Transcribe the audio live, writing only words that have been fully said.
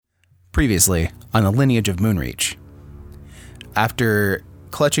Previously, on the lineage of Moonreach. After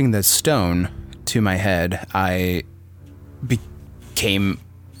clutching the stone to my head, I became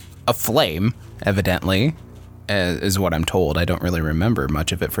a flame, evidently, is what I'm told. I don't really remember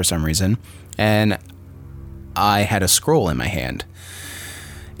much of it for some reason. And I had a scroll in my hand.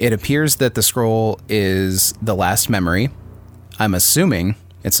 It appears that the scroll is the last memory. I'm assuming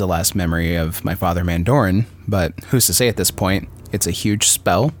it's the last memory of my father Mandoran, but who's to say at this point? It's a huge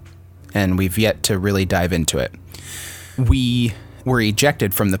spell, and we've yet to really dive into it. We were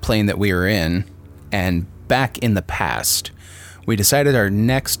ejected from the plane that we were in, and back in the past, we decided our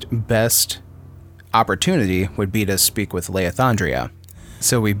next best opportunity would be to speak with Leithandria.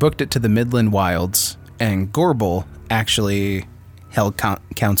 So we booked it to the Midland Wilds, and Gorbel actually held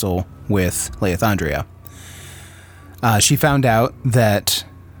counsel with Leithandria. She found out that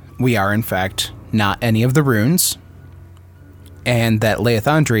we are, in fact, not any of the runes, and that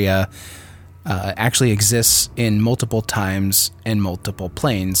Leithandria actually exists in multiple times and multiple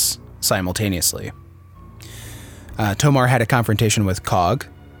planes simultaneously. Tomar had a confrontation with Cog,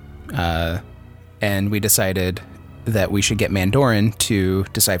 and we decided that we should get Mandoran to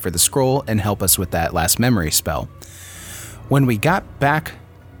decipher the scroll and help us with that last memory spell. When we got back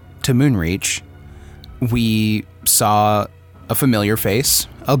to Moonreach, we saw a familiar face,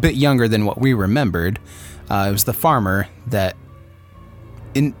 a bit younger than what we remembered. It was the farmer that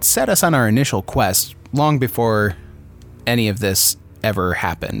set us on our initial quest long before any of this ever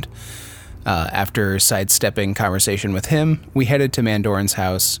happened. After sidestepping conversation with him, we headed to Mandoran's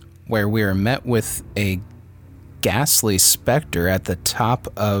house, where we were met with a ghastly specter at the top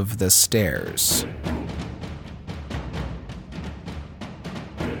of the stairs.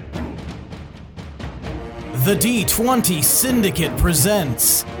 The D20 Syndicate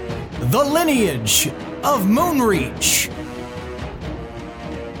presents The Lineage of Moonreach.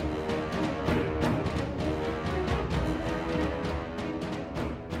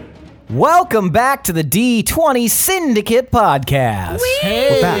 Welcome back to the D20 Syndicate podcast.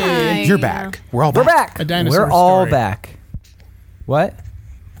 We're back. You're back. We're all back. We're back. A dinosaur We're all story. back. What?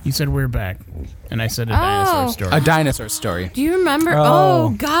 You said we're back, and I said a dinosaur story. A dinosaur story. Do you remember? Oh. Oh,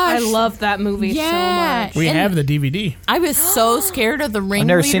 gosh. I love that movie so much. We And have the DVD. I was so scared of the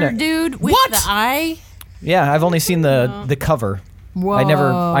never seen ringleader it. dude with the eye. Yeah, I've only seen the cover. Whoa.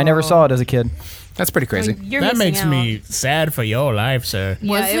 I never saw it as a kid. That's pretty crazy. You're That missing makes out. me sad for your life, sir.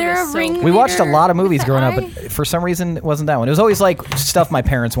 Was it there was a so ringleader? We watched a lot of movies with growing the up, eye? but for some reason it wasn't that one. It was always like stuff my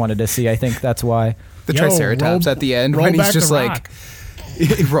parents wanted to see. I think that's why. The Yo, Triceratops roll- at the end roll when he's back just the like,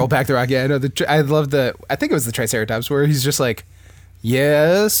 rock. roll back the rock. Yeah, I know. I love I think it was the Triceratops where he's just like,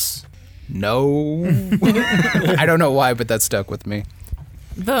 yes, no. I don't know why, but that stuck with me.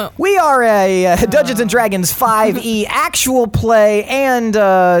 We are a Dungeons & Dragons 5e actual play and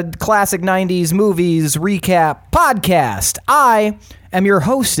classic 90s movies recap podcast. I am your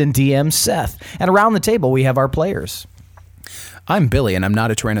host and DM, Seth. And around the table, we have our players. I'm Billy, and I'm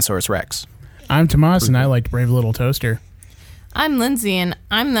not a Tyrannosaurus Rex. I'm Tomas, and I like Brave Little Toaster. I'm Lindsay, and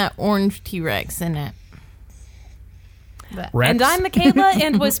I'm that orange T-Rex in it. Rex? And I'm Michaela,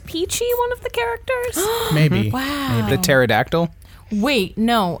 and was Peachy one of the characters? Maybe. Wow. The pterodactyl? Wait,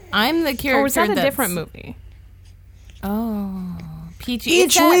 no. I'm the character Or was that a that's- different movie? Oh. Peachy.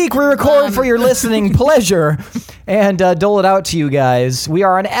 Each week, we record for your listening pleasure and dole it out to you guys. We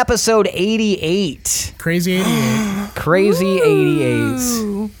are on episode 88. Crazy 88. Crazy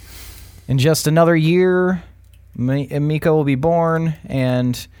 88. In just another year, Miko will be born,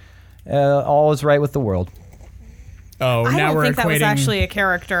 and all is right with the world. Oh, I now don't we're think that was equating. actually a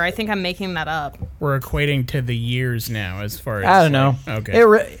character. I think I'm making that up. We're equating to the years now, as far as I don't know.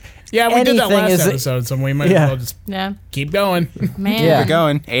 Okay. Yeah, we did that anything last is- episode, so we might Yeah. as well just Yeah. keep going. Man. Yeah. We're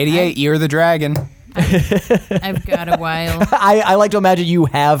going. 88, Year of the Dragon. I've got a while. I like to imagine you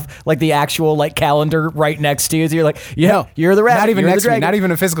have like the actual like calendar right next to you. So you're like, yeah, No, you're the rabbit. Not even you're next the to me. dragon. Not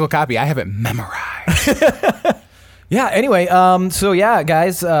even a physical copy. I have it memorized. Yeah. Anyway, so yeah,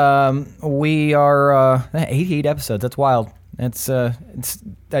 guys, we are 88 episodes. That's wild. It's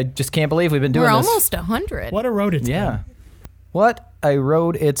I just can't believe we've been doing We're this. almost 100. What a road it's Yeah. been. What a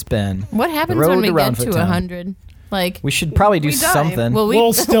road it's been. What happens The road when we to get Roundfoot to Town. 100? Like, We should probably do We die. something. will we?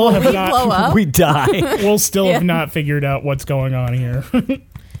 We'll still have will we not- blow up? We die. We'll still have Yeah. not figured out what's going on here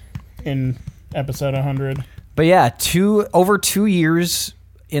in episode 100. But yeah, over 2 years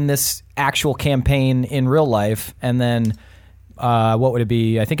in this actual campaign in real life, and then what would it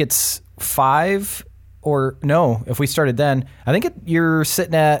be? I think it's 5 or no. If we started then, I think you're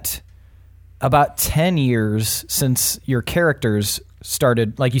sitting at about 10 years since your characters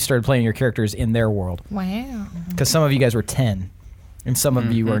started. Like you started playing your characters in their world, Wow. because some of you guys were 10. And some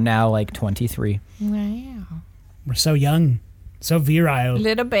of you are now like 23. Wow. We're so young, so virile.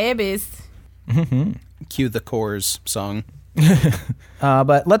 Little babies. Cue the Coors song.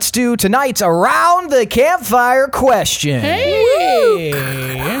 But let's do tonight's Around the Campfire question. Hey!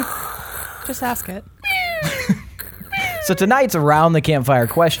 Just ask it. So tonight's Around the Campfire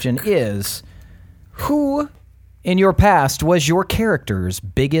question is, who in your past was your character's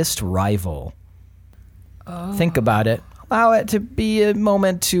biggest rival? Think about it. Allow it to be a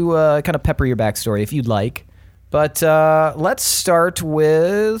moment to kind of pepper your backstory if you'd like. But let's start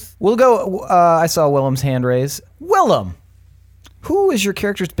with... We'll go... I saw Willem's hand raise. Willem, who is your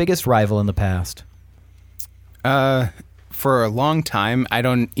character's biggest rival in the past? For a long time, I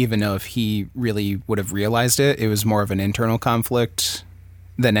don't even know if he really would have realized it. It was more of an internal conflict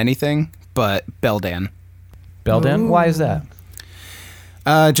than anything, but Beldan. Beldan? Why is that?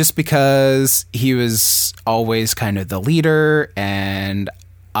 Just because he was always kind of the leader, and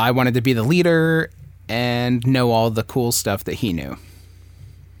I wanted to be the leader and know all the cool stuff that he knew.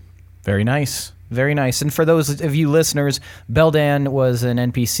 Very nice. Very nice. And for those of you listeners, Beldan was an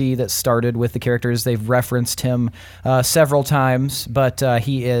NPC that started with the characters. They've referenced him several times, but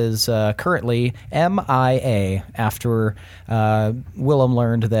he is currently MIA after Willem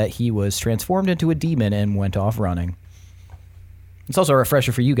learned that he was transformed into a demon and went off running. It's also a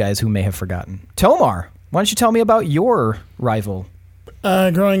refresher for you guys who may have forgotten. Tomar, why don't you tell me about your rival?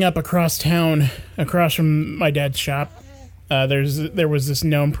 Growing up across town, across from my dad's shop, there was this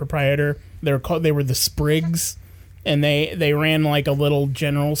gnome proprietor. They were the Sprigs, and they ran like a little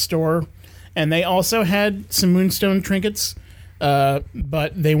general store, and they also had some Moonstone trinkets,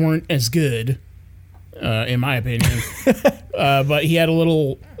 but they weren't as good, in my opinion. But he had a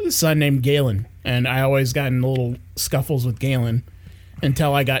little son named Galen, and I always got in little scuffles with Galen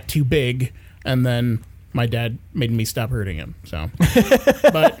until I got too big, and then my dad made me stop hurting him. So,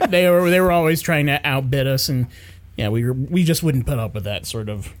 but they were always trying to outbid us, and yeah, we just wouldn't put up with that sort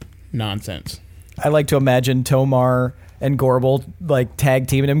of nonsense. I like to imagine Tomar and Gorbel like tag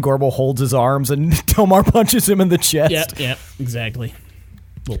teaming him. Gorbel holds his arms and Tomar punches him in the chest. Yep, exactly.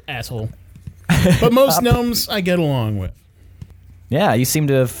 Little asshole. But most gnomes I get along with. Yeah, you seem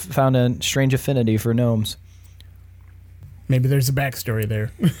to have found a strange affinity for gnomes. Maybe there's a backstory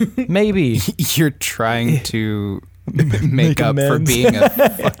there. Maybe. You're trying to make up for amends. being a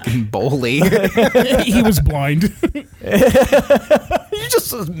fucking bully. He was blind. You're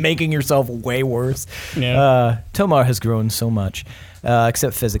just making yourself way worse. Yeah. Tomar has grown so much,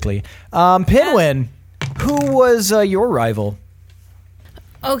 except physically. Pinwin, who was your rival?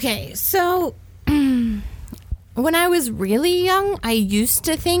 Okay, so when I was really young, I used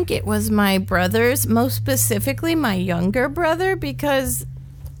to think it was my brothers, most specifically my younger brother, because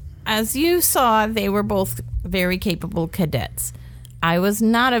as you saw, they were both very capable cadets. I was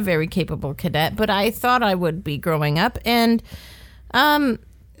not a very capable cadet, but I thought I would be growing up. And so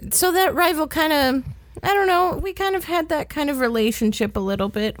that rival kind of, I don't know, we kind of had that kind of relationship a little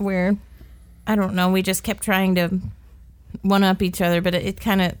bit where, I don't know, we just kept trying to one-up each other, but it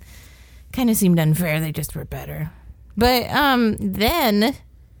kind of seemed unfair. They just were better. But then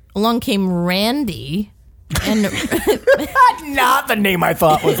along came Randy. And Not the name I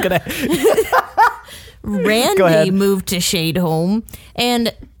thought was going to... Randy moved to Shade Home,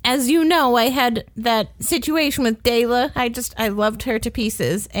 and as you know, I had that situation with Dayla. I loved her to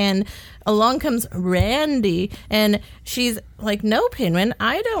pieces, and along comes Randy, and she's like, "No, Pinwin,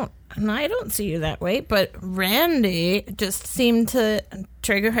 I don't see you that way." But Randy just seemed to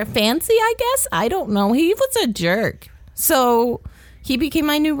trigger her fancy, I guess. I don't know. He was a jerk, so he became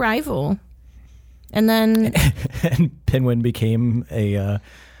my new rival, and then and Pinwin became a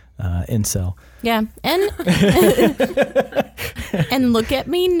incel. Yeah, and and look at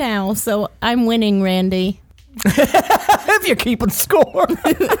me now. So I'm winning, Randy. If you're keeping score.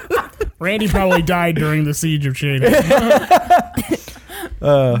 Randy probably died during the siege of Shade.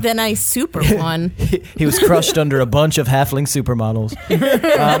 Then I super won. He was crushed under a bunch of halfling supermodels.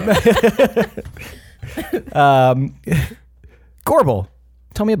 Gorbel,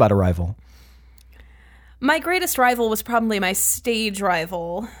 tell me about a rival. My greatest rival was probably my stage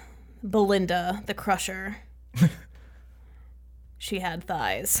rival, Belinda, the Crusher. She had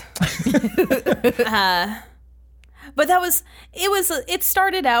thighs. But it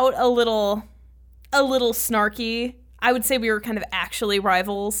started out a little snarky. I would say we were kind of actually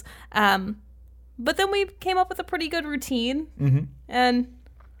rivals. But then we came up with a pretty good routine, and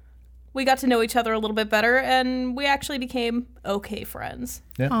we got to know each other a little bit better, and we actually became okay friends.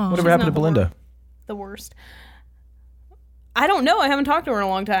 Yeah. Aw. Whatever happened to Belinda? The worst. I don't know. I haven't talked to her in a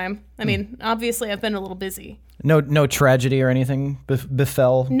long time. I mean, obviously I've been a little busy. No tragedy or anything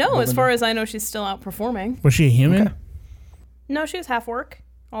befell? No, as far as I know, she's still out performing. Was she a human? Okay. No, she was half orc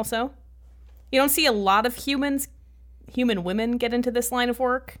also. You don't see a lot of human women get into this line of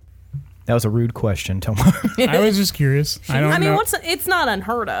work. That was a rude question, Tomo. I was just curious. I mean, it's not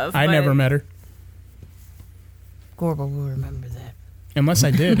unheard of. I but never met her. Gorble will remember that. Unless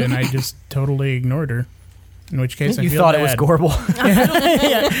I did, and I just totally ignored her. In which case, I You feel thought bad. it was Gorble.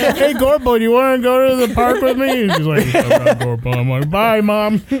 Yeah. Hey, Gorbo, do you want to go to the park with me? And she's like, I'm not Gorbo. I'm like, bye,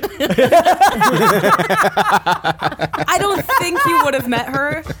 Mom. I don't think you would have met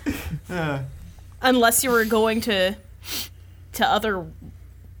her unless you were going to other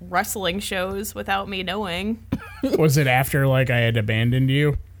wrestling shows without me knowing. Was it after, like, I had abandoned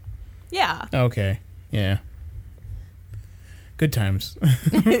you? Yeah. Okay. Yeah. Good times.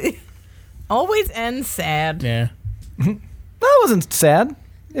 Always ends sad. Yeah. That wasn't sad.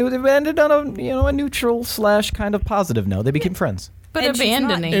 It ended on a neutral / kind of positive note. They became friends. But And she's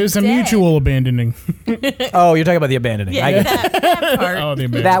abandoning. It was a Dead. mutual abandoning. Oh, you're talking about the abandoning. I get it. that part. Oh, the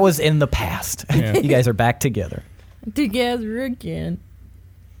abandoning. That was in the past. Yeah. You guys are back together. Together again.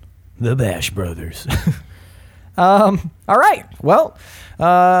 The Bash Brothers. All right. Well,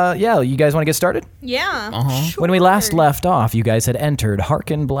 yeah, you guys want to get started? Yeah. When we last left off, you guys had entered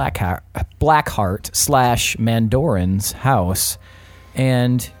Harkin Blackheart / Mandoran's house.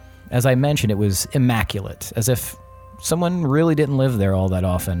 And as I mentioned, it was immaculate, as if someone really didn't live there all that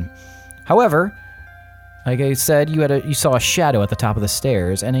often. However, like I said, you saw a shadow at the top of the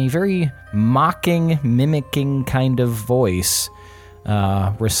stairs, and a very mocking, mimicking kind of voice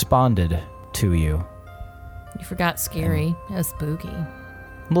responded to you. You forgot scary. That was spooky.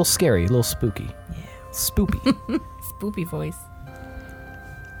 A little scary, a little spooky. Yeah. Spoopy. Spoopy voice.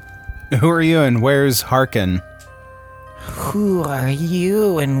 Who are you and where's Harkin? Who are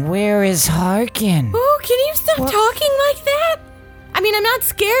you and where is Harkin? Oh, can you stop talking like that? I mean, I'm not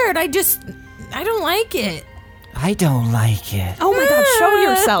scared. I don't like it. I don't like it. Oh my God! Show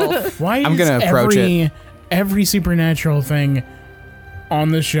yourself. Why I'm does gonna approach every supernatural thing on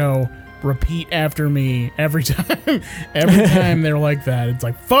the show repeat after me every time? Every time they're like that. It's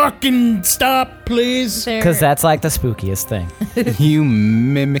like, fucking stop, please. Because that's like the spookiest thing. You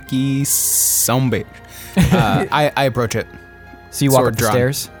mimicky son bitch. I approach it. So you walk Sword up the drawn.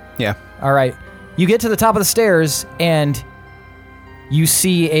 stairs? Yeah. All right. You get to the top of the stairs, and you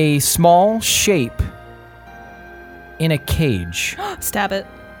see a small shape in a cage. Stab it.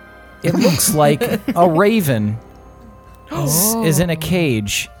 It looks like a raven is in a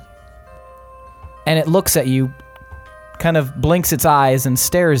cage, and it looks at you, kind of blinks its eyes, and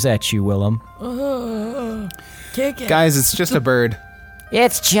stares at you, Willem. Kick it. Guys, it's just a bird.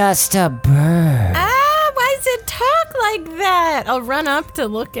 It's just a bird. Why does it talk like that? I'll run up to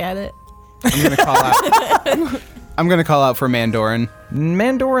look at it. I'm gonna call out. I'm gonna call out for Mandoran.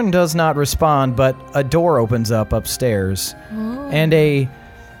 Mandoran does not respond, but a door opens up upstairs, and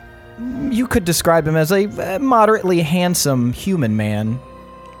you could describe him as a moderately handsome human man.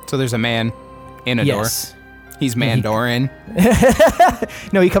 So there's a man in a Yes. door. He's Mandoran.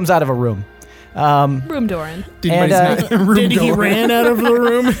 No, he comes out of a room. Room Doran. Did he ran out of the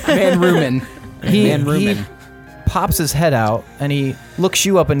room? Manruman. He Manruman. pops his head out, and he looks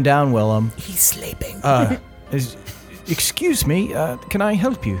you up and down, Willem. He's sleeping. Excuse me, can I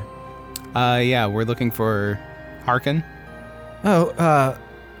help you? Yeah, we're looking for Harkin. Oh,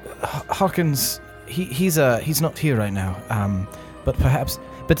 Hawkins, he's not here right now. But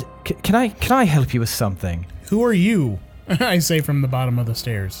can I help you with something? Who are you? I say from the bottom of the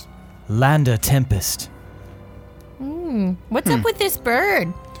stairs. Landa Tempest. What's up with this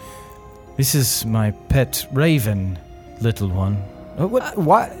bird? This is my pet raven, little one.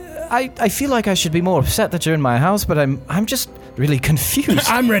 Why? I feel like I should be more upset that you're in my house, but I'm just really confused.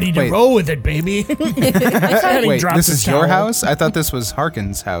 I'm ready to Wait. roll with it, baby. Wait, dropped this his is your towel. house? I thought this was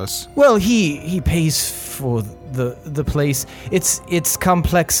Harkin's house. Well, he pays for the place. It's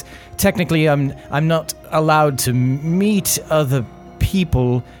complex. Technically, I'm not allowed to meet other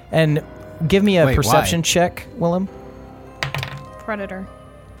people. And give me a Wait, perception why? check, Willem. Predator.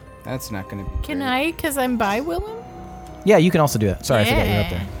 That's not gonna be. Can great. I? Because I'm by Willem? Yeah, you can also do that. Sorry, I forgot you're up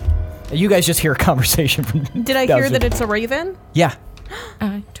there. You guys just hear a conversation from. Did I hear that it's a raven? Yeah.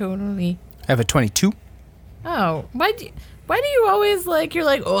 Totally. I have a 22. Oh, why do you always you're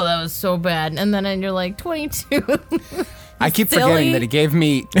like, oh, that was so bad, and then you're like 22. I keep Silly. forgetting that he gave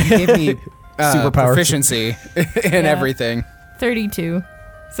me Superpowers. proficiency in everything. 32.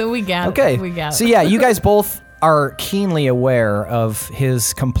 So we got Okay. it. We got So it. yeah, you guys both are keenly aware of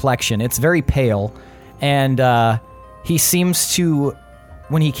his complexion. It's very pale, and he seems to,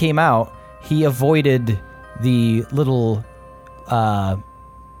 when he came out, he avoided the little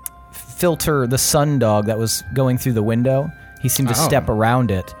filter, the sun dog that was going through the window. He seemed to step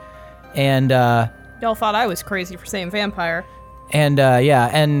around it. And Y'all thought I was crazy for saying vampire. And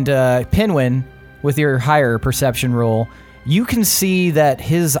Pinwin, with your higher perception roll, you can see that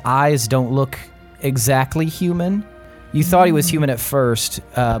his eyes don't look exactly human. You thought he was human at first,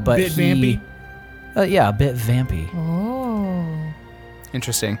 but bit vampy? Yeah, a bit vampy. Oh.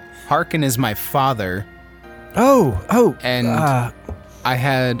 Interesting. Harkin is my father, Oh, and I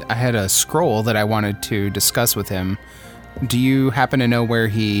had a scroll that I wanted to discuss with him. Do you happen to know where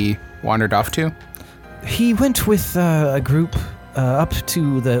he wandered off to? he went with a group up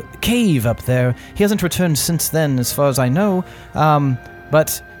to the cave up there. He hasn't returned since then, as far as I know.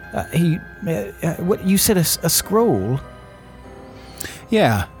 But he, what you said, a scroll?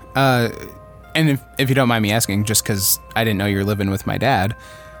 Yeah. And if you don't mind me asking, just because I didn't know you're living with my dad.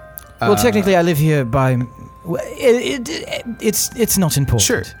 Well, technically, I live here by. It's not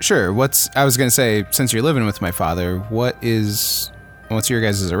important. Sure. I was gonna say, since you're living with my father, what's your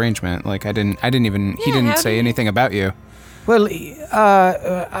guys' arrangement? Like, he didn't say anything about you. Well,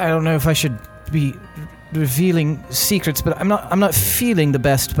 I don't know if I should be revealing secrets, but I'm not feeling the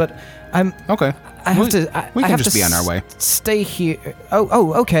best. But I'm okay. We can just be on our way. Stay here.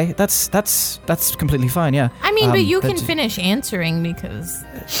 Oh, okay. That's completely fine. Yeah. I mean, but you can finish answering because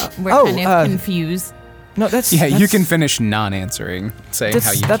we're kind of confused. No, that's you can finish non-answering, saying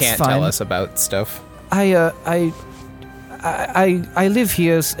how you can't fine. tell us about stuff. I live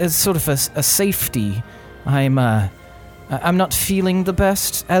here as sort of a safety. I'm not feeling the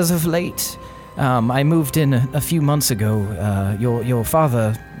best as of late. I moved in a few months ago. Your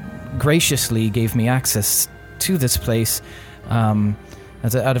father graciously gave me access to this place out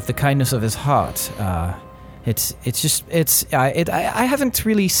of the kindness of his heart. I haven't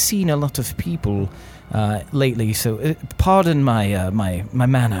really seen a lot of people lately, so pardon my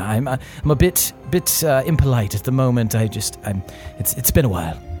manner. I'm a bit impolite at the moment. It's been a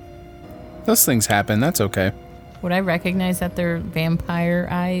while. Those things happen. That's okay. Would I recognize that they're vampire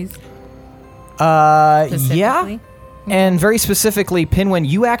eyes? Yeah. And very specifically, Pinwin,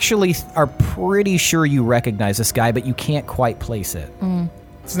 you actually are pretty sure you recognize this guy, but you can't quite place it.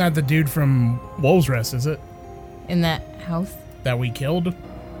 It's not the dude from Wolves Rest, is it? In that house? That we killed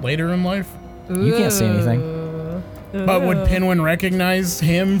later in life? You can't see anything. But would Pinwin recognize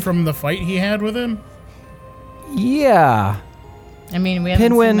him from the fight he had with him? Yeah. I mean, we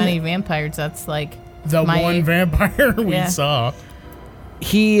haven't seen many vampires. That's like the one vampire we saw.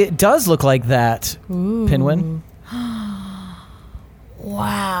 He does look like that, Pinwin.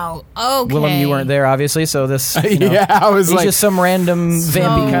 Wow. Okay. Willem, you weren't there, obviously, so this. Yeah, I was he's just some random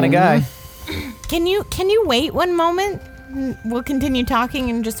vampy kind of guy. Can you wait one moment? We'll continue talking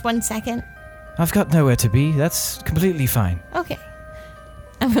in just 1 second. I've got nowhere to be. That's completely fine. Okay.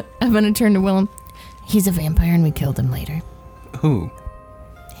 I'm gonna turn to Willem. He's a vampire, and we killed him later. Who?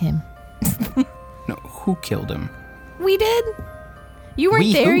 Him. No, who killed him? We did. You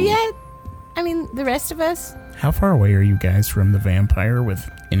weren't there who? yet. I mean, the rest of us. How far away are you guys from the vampire with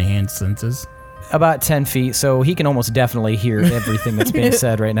enhanced senses? About 10 feet, so he can almost definitely hear everything that's being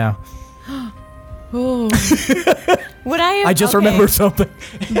said right now. Oh. Would I have, I just remembered something.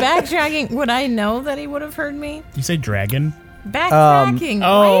 Backtracking, would I know that he would have heard me? Did you say dragon? Backtracking.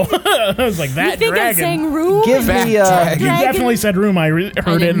 I was like, that you think dragon. I'm saying room? Give me You definitely said room. I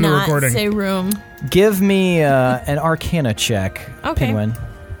heard it in the recording. I did not say room. Give me an Arcana check, Okay. Pinwin.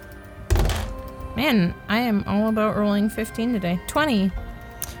 Man, I am all about rolling 15 today. 20.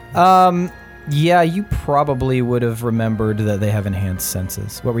 Yeah, you probably would have remembered that they have enhanced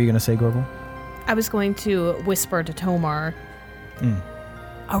senses. What were you going to say, Gorbel? I was going to whisper to Tomar.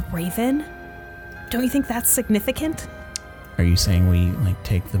 A raven? Don't you think that's significant? Are you saying we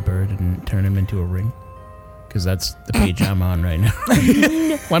take the bird and turn him into a ring? Because that's the page I'm on right now.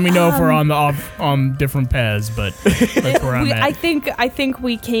 Let me know if we're on different paths, but that's where I'm at. I think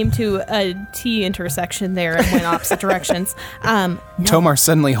we came to a T intersection there and went opposite directions. No. Tomar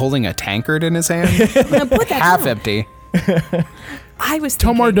suddenly holding a tankard in his hand, No, put that half down. empty. I was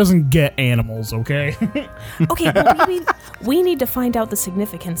thinking, Tomar doesn't get animals, okay? okay, but we need to find out the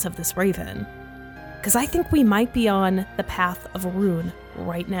significance of this raven. Because I think we might be on the path of a rune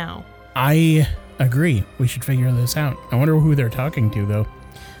right now. I agree. We should figure this out. I wonder who they're talking to, though.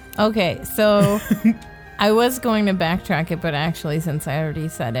 Okay, so I was going to backtrack it, but actually, since I already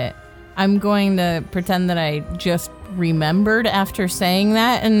said it, I'm going to pretend that I just remembered after saying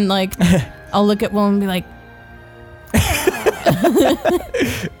that, and I'll look at Will and be like,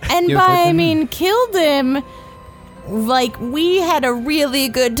 and You by okay? I mean killed him. We had a really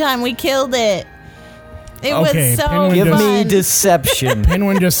good time. We killed it. It Okay, was so Pinwin Give just- me fun. deception.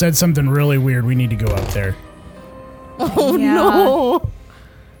 Pinwin just said something really weird. We need to go up there. Oh Yeah. no.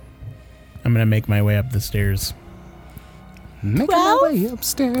 I'm gonna make my way up the stairs. Making Well, my way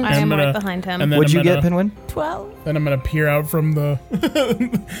upstairs. I am gonna- right behind him. and then What'd I'm you get, gonna- Pinwin? 12. Then I'm gonna peer out from the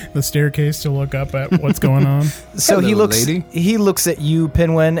the staircase to look up at what's going on. So he Hello, looks. lady. He looks at you,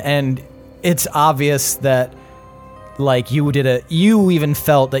 Pinwin, and it's obvious that, like, you even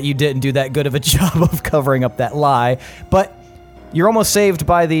felt that you didn't do that good of a job of covering up that lie. But you're almost saved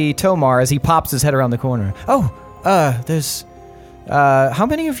by the Tomar as he pops his head around the corner. Oh, there's. How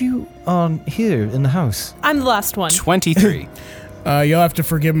many of you on here in the house? I'm the last one. 23. You'll have to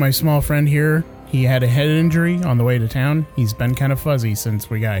forgive my small friend here. He had a head injury on the way to town. He's been kind of fuzzy since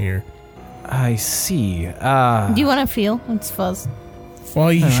we got here. I see. Do you want to feel? It's fuzz.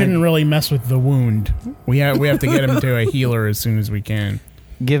 Well, you shouldn't really mess with the wound. We have to get him to a healer as soon as we can.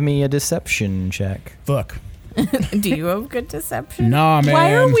 Give me a deception check. Look. Do you have good deception? Nah, man.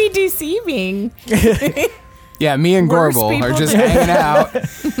 Why are we deceiving? Yeah, me and Worst Gorbel are people just to- hanging out.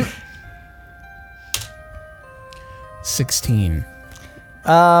 16.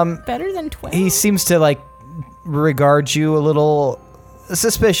 Better than 12. He seems to regard you a little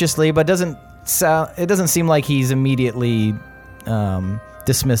suspiciously, but it doesn't seem like he's immediately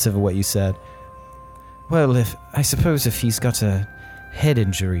dismissive of what you said. Well, I suppose if he's got a head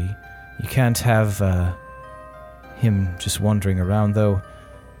injury, you can't have him just wandering around, though.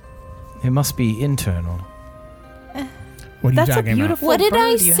 It must be internal. What are That's you a talking beautiful what did I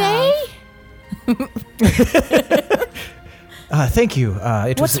bird you say? have. Thank you.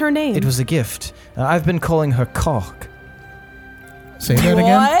 What's her name? It was a gift. I've been calling her Cock. about? Say that again?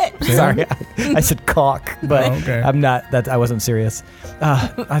 What? Say Sorry, that? I said cock, but Oh, okay. I'm not. I wasn't serious.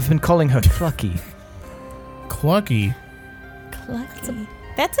 I've been calling her Clucky. Clucky. Clucky.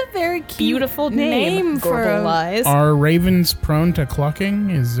 That's a very cute Beautiful name for Gorbel a... lies. Are ravens prone to clucking?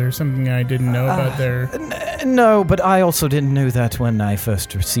 Is there something I didn't know about their... No, but I also didn't know that when I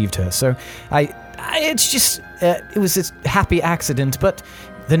first received her. So it's just it was a happy accident, but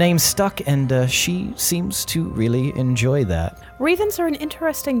the name stuck, and she seems to really enjoy that. Ravens are an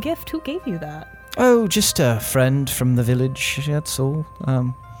interesting gift. Who gave you that? Oh, just a friend from the village. That's all.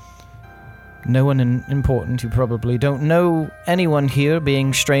 No one important. You probably don't know anyone here,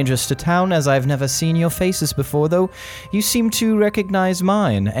 being strangers to town, as I've never seen your faces before, though you seem to recognize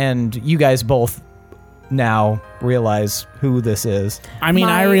mine, and you guys both now realize who this is. I mean,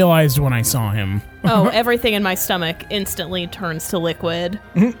 I My- realized when I saw him. Oh, everything in my stomach instantly turns to liquid.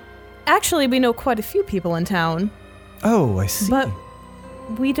 Actually, we know quite a few people in town, Oh, I see. but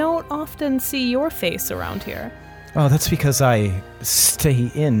we don't often see your face around here. Oh, that's because I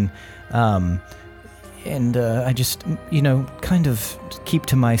stay in, and I just, kind of keep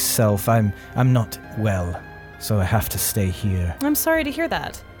to myself. I'm not well, so I have to stay here. I'm sorry to hear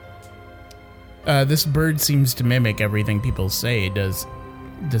that. This bird seems to mimic everything people say. Does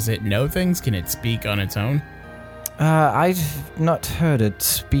it know things? Can it speak on its own? I've not heard it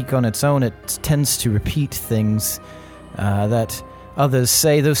speak on its own. It tends to repeat things that others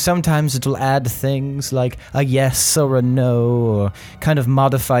say, though sometimes it'll add things like a yes or a no, or kind of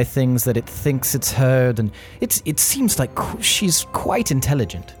modify things that it thinks it's heard, and it seems like she's quite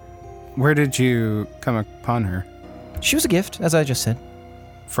intelligent. Where did you come upon her? She was a gift, as I just said.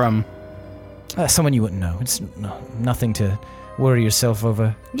 From? Someone you wouldn't know. It's nothing to worry yourself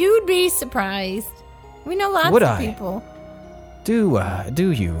over. You'd be surprised. We know lots Would of I? people. Do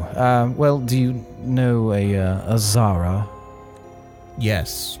you? Well, do you know a Zara?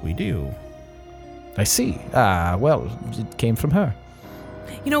 Yes, we do. I see. Well, it came from her.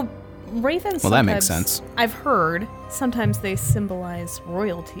 You know, ravens. Well, that makes sometimes- sense. I've heard sometimes they symbolize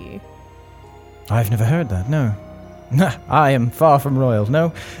royalty. I've never heard that, no. I am far from royal,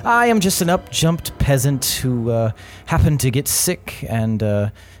 no. I am just an up-jumped peasant who happened to get sick, and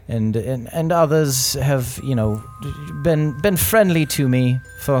others have, been friendly to me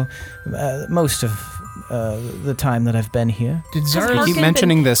for most of the time that I've been here. Did You Zara... Harkin keep been-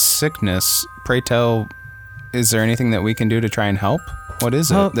 mentioning this sickness. Pray tell, is there anything that we can do to try and help? What is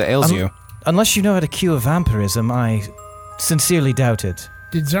it that ails you? Unless you know how to cure vampirism, I sincerely doubt it.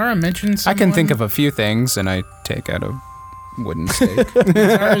 Did Zara mention I someone? can think of a few things, and I take out a wooden stake. Did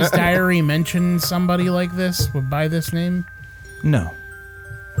Zara's diary mention somebody like this by this name? No.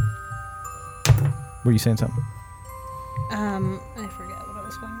 Were you saying something? I forget what I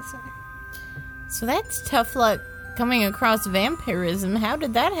was going to say. So that's tough luck coming across vampirism. How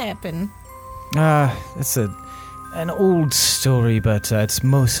did that happen? It's an old story, but it's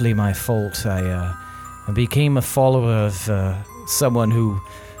mostly my fault. I became a follower of someone who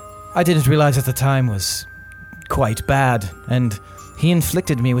I didn't realize at the time was quite bad, and he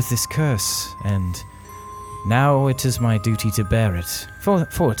inflicted me with this curse, and now it is my duty to bear it for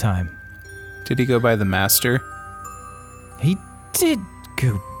a time. Did he go by the master? He did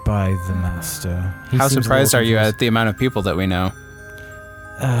go by the master. How surprised are you at the amount of people that we know?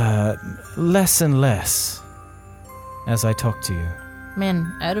 Less and less as I talk to you.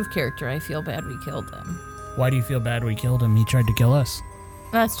 Man, out of character, I feel bad we killed him. Why do you feel bad we killed him? He tried to kill us.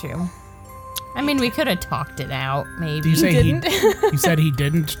 That's true. I mean, we could have talked it out, maybe. Do you say you said he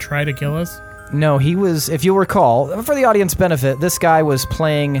didn't try to kill us? No, he was, if you'll recall, for the audience benefit, this guy was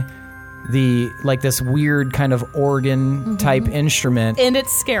playing this weird kind of organ type instrument. And it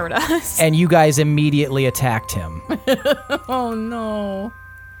scared us. And you guys immediately attacked him. Oh, no.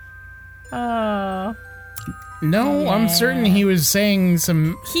 Oh. No, I'm certain he was saying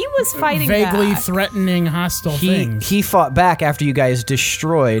some He was fighting vaguely back. threatening, hostile things. He fought back after you guys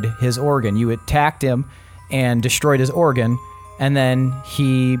destroyed his organ. You attacked him and destroyed his organ, and then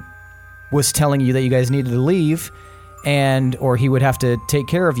he was telling you that you guys needed to leave, or he would have to take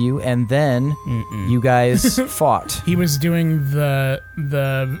care of you, and then you guys fought. He was doing the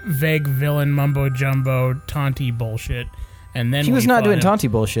vague villain mumbo jumbo taunty bullshit, and then He was not doing taunty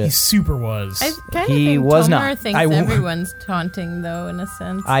bullshit. He super was. I kind of He think was Tomar not. thinks I w- everyone's taunting, though, in a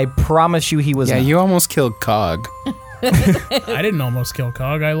sense. I promise you he was Yeah, not. you almost killed Cog. I didn't almost kill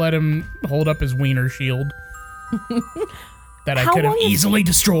Cog. I let him hold up his wiener shield that I How could have long is- easily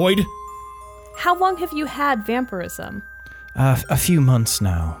destroyed. How long have you had vampirism? A few months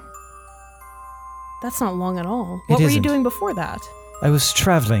now. That's not long at all. What were you isn't. doing before that? I was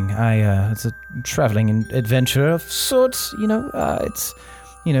traveling. It's a traveling adventure of sorts, it's,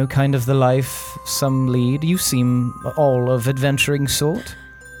 kind of the life some lead. You seem all of adventuring sort.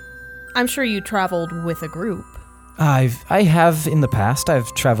 I'm sure you traveled with a group. I have in the past.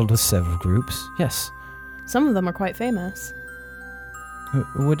 I've traveled with several groups. Yes. Some of them are quite famous.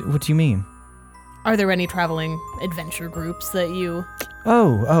 What do you mean? Are there any traveling adventure groups that you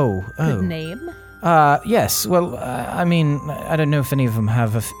Oh. could name? Yes. Well, I mean, I don't know if any of them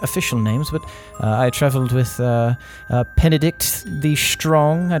have official names, but I traveled with Benedict the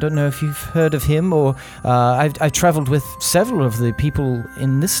Strong. I don't know if you've heard of him, or I've traveled with several of the people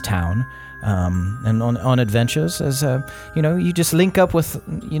in this town, and on adventures. As you just link up with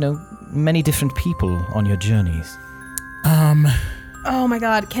many different people on your journeys. Oh my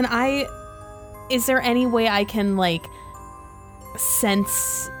god, is there any way I can,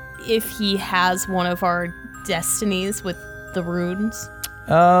 sense if he has one of our destinies with the runes?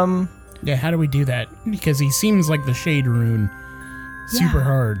 Yeah, how do we do that? Because he seems like the Shade Rune. Super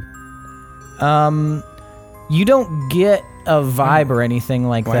hard. You don't get a vibe or anything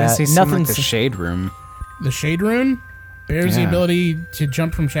like Why that. does he seem like the Shade Room? The Shade Rune bears the ability to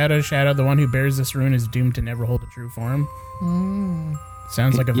jump from shadow to shadow. The one who bears this rune is doomed to never hold a true form.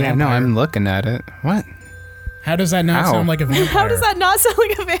 Sounds like a vampire. Yeah, no, I'm looking at it. What? How does that not sound like a vampire? How does that not sound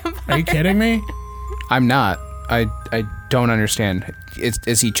like a vampire? Are you kidding me? I'm not. I don't understand.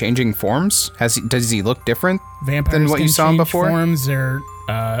 Is he changing forms? Does he look different Vampires than what can you saw him change before? Forms. They're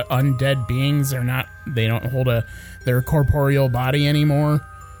undead beings. They don't hold their corporeal body anymore.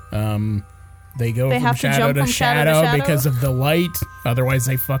 They go from have to shadow jump to from shadow to shadow shadow? because of the light. Otherwise,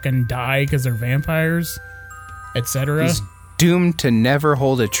 they fucking die because they're vampires, etc. He's doomed to never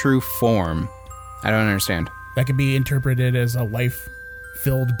hold a true form. I don't understand. That could be interpreted as a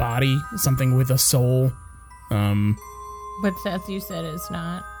life-filled body, something with a soul. But as you said, it's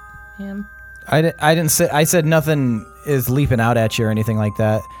not him. I didn't say. I said nothing is leaping out at you or anything like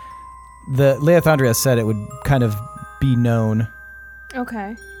that. The Leothandria said it would kind of be known.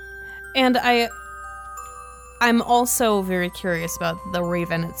 Okay. And I'm also very curious about the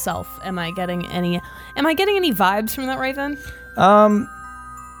raven itself. Am I getting any vibes from that raven?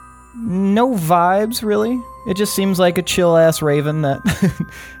 No vibes really. It just seems like a chill ass raven that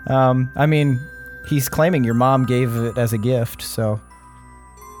I mean, he's claiming your mom gave it as a gift, so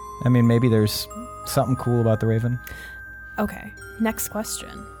I mean, maybe there's something cool about the raven. Okay. Next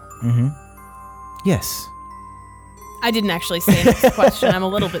question. Yes. I didn't actually say next question. I'm a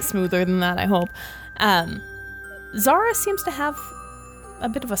little bit smoother than that, I hope. Zara seems to have a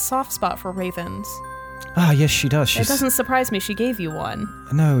bit of a soft spot for ravens. Ah, yes, she does. It doesn't surprise me she gave you one.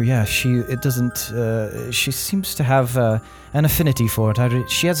 No, yeah, she seems to have an affinity for it.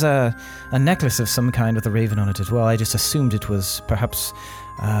 She has a necklace of some kind with a raven on it as well. I just assumed it was perhaps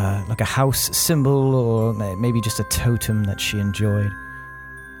like a house symbol or maybe just a totem that she enjoyed.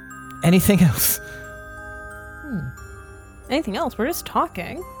 Anything else? Anything else? We're just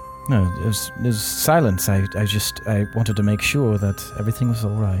talking. No, it was silence. I wanted to make sure that everything was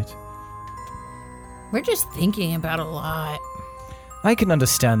all right. We're just thinking about a lot. I can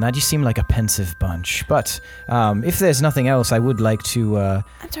understand that. You seem like a pensive bunch. But if there's nothing else, I would like to... I'm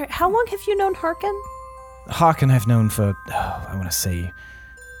sorry, how long have you known Harkin? Harkin I've known for, I want to say,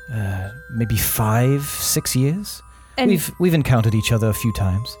 maybe 5-6 years. And We've encountered each other a few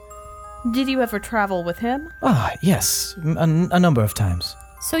times. did you ever travel with him? Ah, yes, a number of times.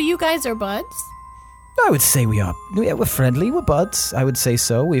 So you guys are buds? I would say we are. We're friendly, we're buds. I would say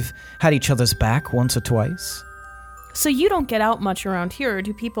so. We've had each other's back once or twice. So you don't get out much around here, or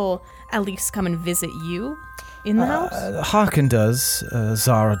do people at least come and visit you in the house? Harkin does.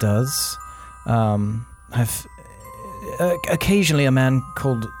 Zara does. I've occasionally a man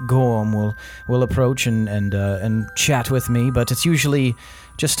called Gorm will approach and chat with me, but it's usually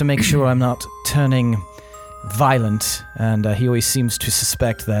just to make sure I'm not turning violent, and he always seems to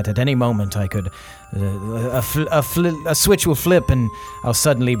suspect that at any moment I could a switch will flip and I'll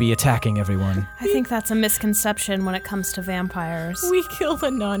suddenly be attacking everyone. I think that's a misconception when it comes to vampires. We killed a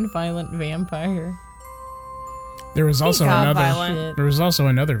non-violent vampire. There was also got another. violent. There was also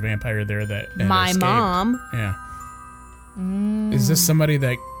another vampire there that My escaped. mom. Yeah. Is this somebody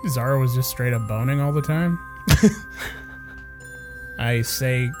that Zara was just straight up boning all the time? I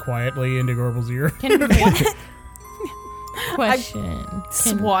say quietly into Gorbel's ear. Question.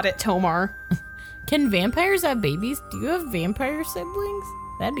 Swat at Tomar. Can vampires have babies? Do you have vampire siblings?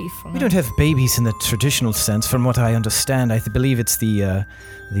 That'd be fun. We don't have babies in the traditional sense, from what I understand. I believe it's the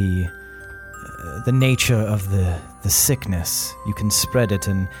nature of the sickness. You can spread it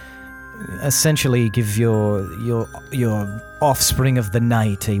and essentially give your offspring of the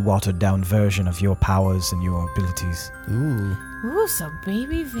night a watered down version of your powers and your abilities. Ooh. Ooh, so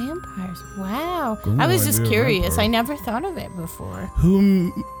baby vampires. Wow. Ooh, I was I just do curious. remember. I never thought of it before.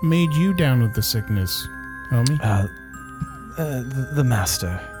 Who made you down with the sickness, homie? The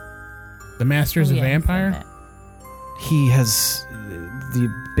master. The master's Oh, a yeah, vampire? that. He has the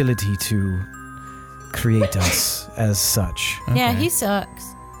ability to create us as such. Yeah, Okay. he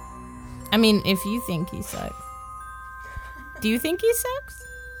sucks. I mean, if you think he sucks. Do you think he sucks?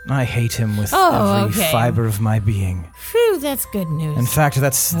 I hate him with Oh, every okay. fiber of my being. Phew, that's good news. In fact,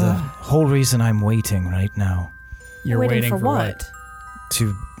 that's the whole reason I'm waiting right now. You're waiting for what?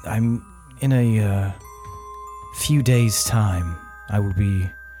 I'm in a few days' time. I will be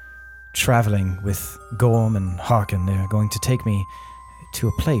traveling with Gorm and Harkin. They're going to take me to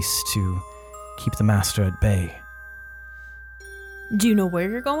a place to keep the master at bay. Do you know where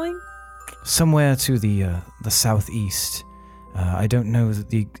you're going? Somewhere to the southeast. I don't know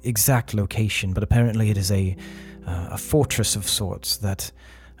the exact location, but apparently it is a fortress of sorts that,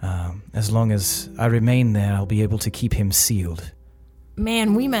 as long as I remain there, I'll be able to keep him sealed.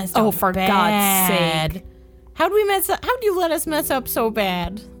 Man, we messed up. Oh, for God's bad. sake. How'd we mess up? How'd you let us mess up so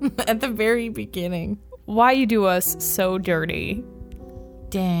bad at the very beginning? Why you do us so dirty?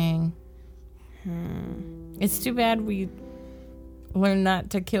 Dang. It's too bad we learned not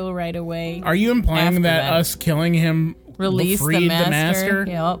to kill right away. Are you implying After that that. us killing him Release freed the master.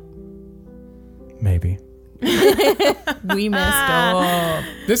 Yep. Maybe. We messed up.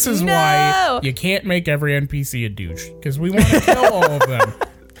 This is No! why you can't make every NPC a douche, because we want to kill all of them.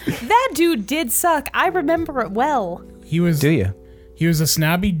 That dude did suck. I remember it well. He was Do you? He was a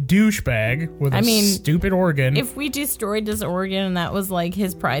snobby douchebag with a stupid organ. If we destroyed his organ and that was like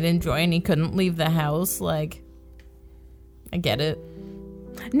his pride and joy and he couldn't leave the house, like, I get it.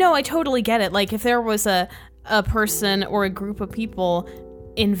 No, I totally get it. Like, if there was a person or a group of people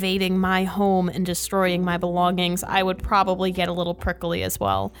invading my home and destroying my belongings, I would probably get a little prickly as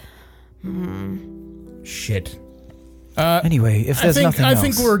well. Shit. Anyway, if there's nothing else. I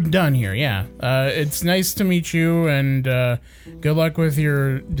think we're done here, yeah. It's nice to meet you, and good luck with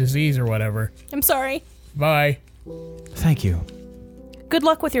your disease or whatever. I'm sorry. Bye. Thank you. Good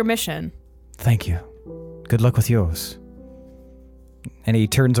luck with your mission. Thank you. Good luck with yours. And he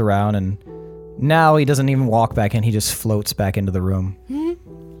turns around, and now he doesn't even walk back in. He just floats back into the room.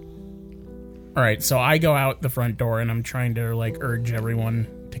 All right, so I go out the front door, and I'm trying to, like, urge everyone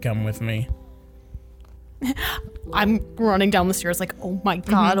to come with me. I'm running down the stairs like, oh my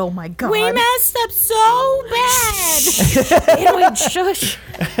god, oh my god. We messed up so bad. Anyway, shush.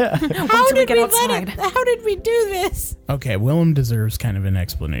 How till we did get we outside. let it? How did we do this? Okay, Willem deserves kind of an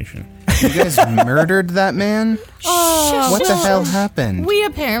explanation. You guys murdered that man? What the hell happened? We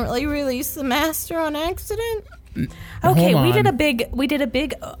apparently released the master on accident. Okay, Hold we did on. a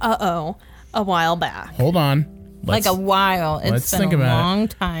big uh-oh a while back. Hold on. Like a while. let's It's been think a about it. long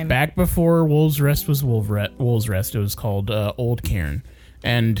time. Back before Wolves Rest was Wolves Rest, it was called Old Cairn.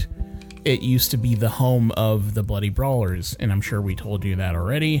 And it used to be the home of the Bloody Brawlers, and I'm sure we told you that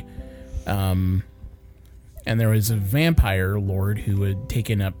already. and there was a vampire lord who had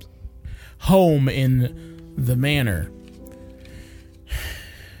taken up home in the manor.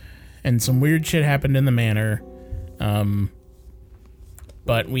 And some weird shit happened in the manor,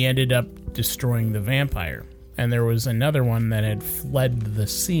 but we ended up destroying the vampire. And there was another one that had fled the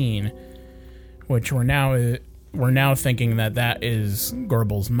scene, which we're now thinking that is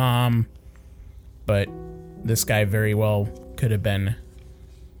Gorbel's mom, but this guy very well could have been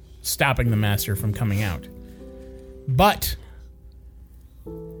stopping the master from coming out. But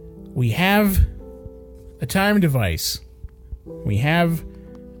we have a time device. We have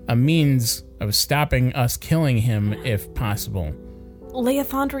a means of stopping us killing him if possible.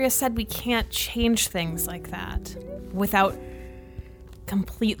 Leothandria said we can't change things like that without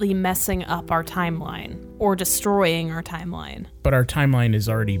completely messing up our timeline or destroying our timeline. But our timeline is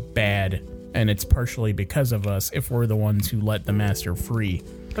already bad, and it's partially because of us if we're the ones who let the master free.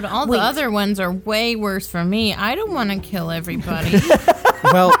 But all the other ones are way worse for me. I don't want to kill everybody.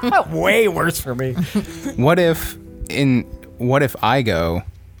 Well, Way worse for me. what if I go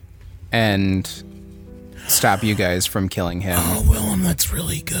and stop you guys from killing him? Oh, Willem, that's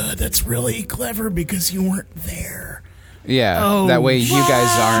really good. That's really clever because you weren't there. Yeah, that way you guys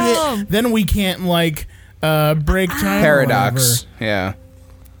aren't Then we can't, break time. paradox. Or whatever. Yeah.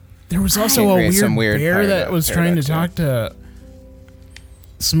 There was also a Some weird bear that was trying to paradox, talk to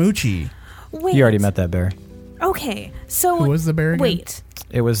Smoochie. Wait. You already met that bear. Okay, so... Who was the bear again? Wait.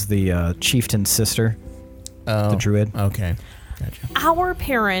 It was the chieftain's sister, the druid. Okay. Gotcha. Our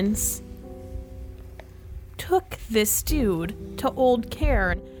parents took this dude to Old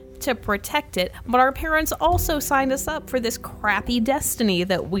Cairn to protect it, but our parents also signed us up for this crappy destiny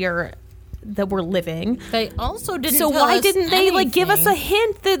that we're living. They also didn't So tell why us didn't they give us a anything.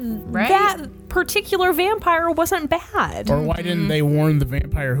 hint that Right. that particular vampire wasn't bad? Or why didn't they warn the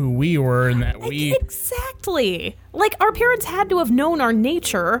vampire who we were and that we... Exactly. Like, our parents had to have known our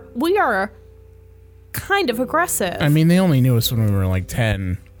nature. We are kind of aggressive. I mean, they only knew us when we were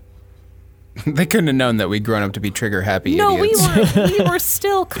 10. They couldn't have known that we'd grown up to be trigger happy no, idiots. we were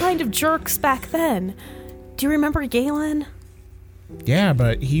still kind of jerks back then. Do you remember Galen? Yeah,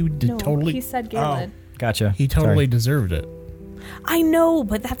 but he No, totally... he said Galen. Gotcha. He totally Sorry. deserved it. I know,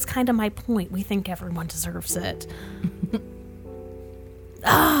 but that's kind of my point. We think everyone deserves it.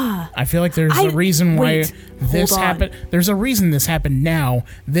 I feel like there's a reason why wait, this hold on. happened. There's a reason this happened now.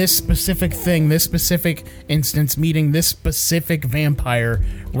 This specific thing, this specific instance, meeting this specific vampire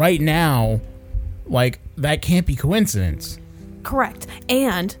right now, that can't be coincidence. Correct.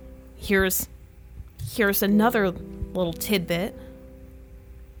 And here's another little tidbit.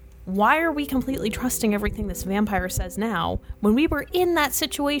 Why are we completely trusting everything this vampire says now when we were in that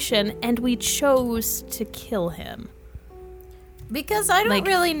situation and we chose to kill him? Because I don't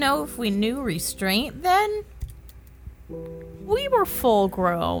really know if we knew restraint then. We were full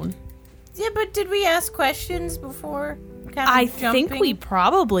grown. Yeah, but did we ask questions before? I think we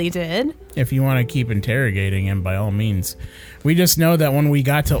probably did. If you want to keep interrogating him, by all means. We just know that when we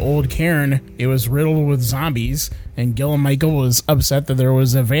got to Old Cairn, it was riddled with zombies, and Gilmichael was upset that there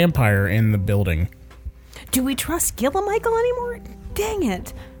was a vampire in the building. Do we trust Gilmichael anymore? Dang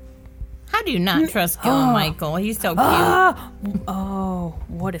it. How do you not trust Michael? He's so cute. Oh,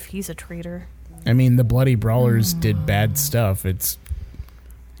 what if he's a traitor? I mean, the Bloody Brawlers did bad stuff. It's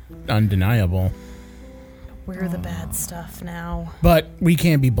undeniable. We're the bad stuff now. But we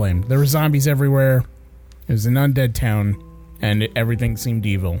can't be blamed. There were zombies everywhere. It was an undead town, and everything seemed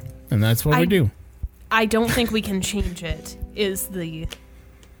evil. And that's what we do. I don't think we can change it, is the...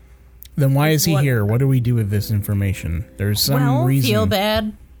 Then why is he here? What do we do with this information? There's some reason. Feel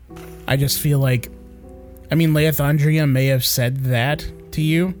bad. I just feel like... I mean, Leothandria may have said that to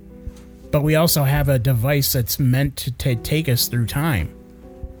you, but we also have a device that's meant to take us through time.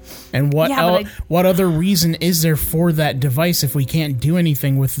 And what other reason is there for that device if we can't do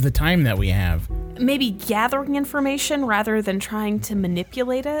anything with the time that we have? Maybe gathering information rather than trying to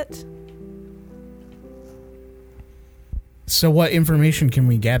manipulate it? So what information can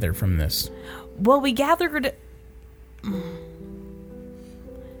we gather from this? Well, we gathered...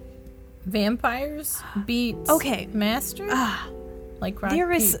 Vampires beat Master? Like rock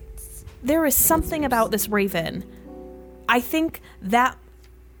There is something about this raven. I think that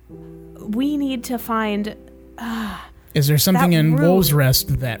we need to find... Is there something that in room- Wolves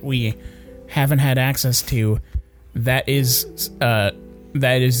Rest that we haven't had access to that is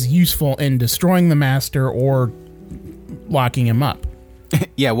useful in destroying the master or locking him up?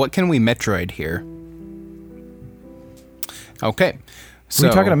 Yeah, what can we Metroid here? Okay. So, Are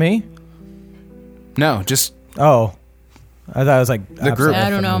you talking to me? No, just Oh. I thought it was like... The group. I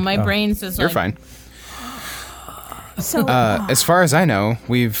don't know. My Oh. brain's just you're like... fine. So As far as I know,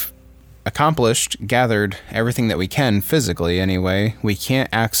 we've gathered everything that we can physically anyway. We can't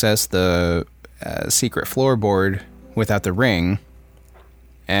access the secret floorboard without the ring.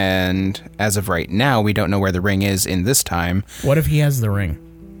 And as of right now, we don't know where the ring is in this time. What if he has the ring?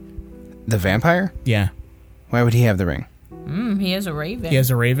 The vampire? Yeah. Why would he have the ring? He has a raven. He has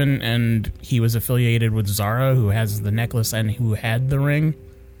a raven, and he was affiliated with Zara, who has the necklace and who had the ring.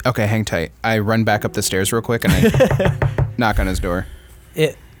 Okay, hang tight. I run back up the stairs real quick and I knock on his door.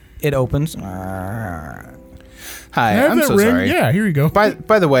 It opens. Hi, Have I'm that so ring? sorry. Yeah, here you go. By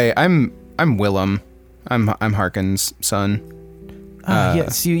the way, I'm Willem. I'm Harkin's son.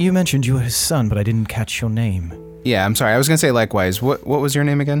 Yes, you mentioned you were his son, but I didn't catch your name. Yeah, I'm sorry. I was gonna say likewise. What was your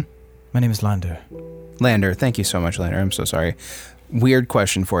name again? My name is Lander. Lander. Thank you so much, Lander. I'm so sorry. Weird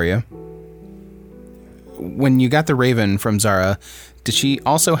question for you. When you got the raven from Zara, did she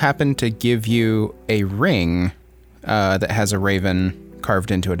also happen to give you a ring that has a raven carved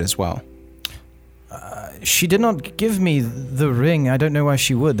into it as well? She did not give me the ring. I don't know why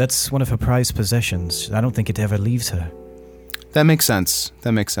she would. That's one of her prized possessions. I don't think it ever leaves her. That makes sense.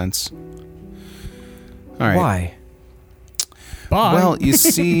 All right. Why? Bye. Well, you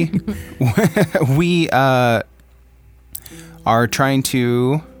see, we are trying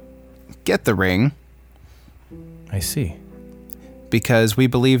to get the ring I see. because we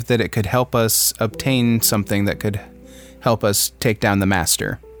believe that it could help us obtain something that could help us take down the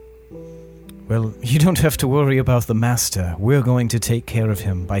master. Well, you don't have to worry about the master. We're going to take care of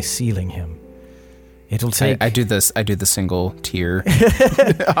him by sealing him. It'll take... I do the single tier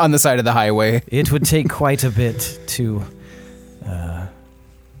on the side of the highway. It would take quite a bit to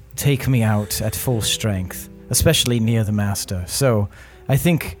take me out at full strength, especially near the master. So I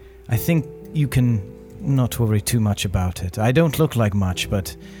think you can not worry too much about it. I don't look like much,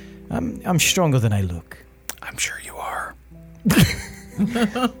 but I'm stronger than I look. I'm sure you are.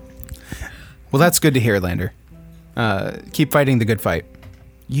 Well, that's good to hear, Lander. Keep fighting the good fight.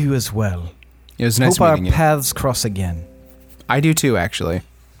 You as well. It was nice Hope our meeting you. paths cross again. I do too, actually.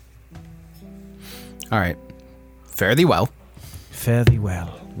 All right. Fare thee well. Fare thee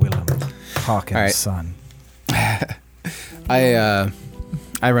well, Willem, Harkin's All right. son. I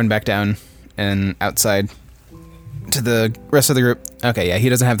run back down and outside to the rest of the group. Okay, yeah, he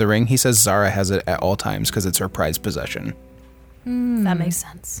doesn't have the ring. He says Zara has it at all times because it's her prized possession. That makes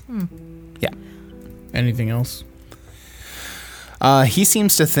sense. Yeah. Anything else? He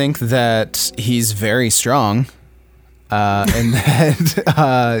seems to think that he's very strong. And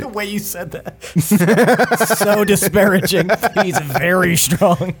that The way you said that. So disparaging. He's very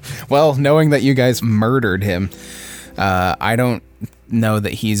strong. well, knowing that you guys murdered him, I don't know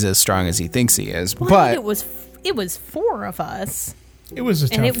that he's as strong as he thinks he is. Well, but it was four of us. It was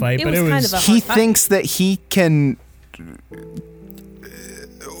a And tough fight, it but was it kind was... of a he hard fight. thinks that he can.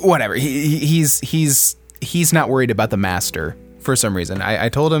 Whatever. He's not worried about the master for some reason. I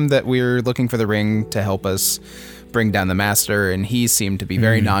told him that we're looking for the ring to help us bring down the master, and he seemed to be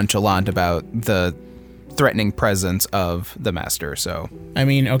very nonchalant about the threatening presence of the master. So I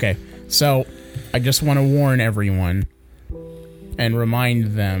mean, okay. So I just want to warn everyone and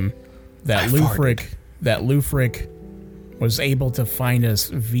remind them that Lufric was able to find us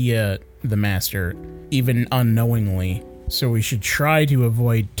via the master, even unknowingly. So we should try to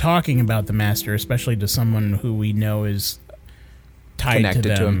avoid talking about the master, especially to someone who we know is tied Connected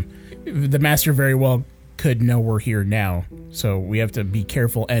to to them. The master very well could know we're here now, so we have to be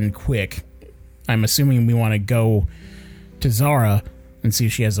careful and quick. I'm assuming we want to go to Zara and see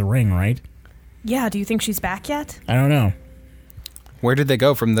if she has the ring, right? Yeah, do you think she's back yet? I don't know. where did they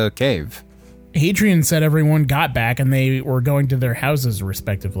go from the cave? Hadrian said everyone got back and they were going to their houses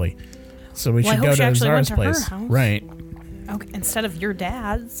respectively. So we Well, I should hope go she to actually went Zara's to her place. house. Right. Okay, instead of your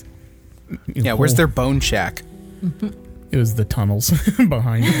dad's. Yeah, where's their bone shack? It was the tunnels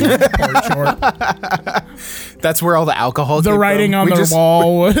behind the port shore. That's where all the alcohol The came writing from? on We the just-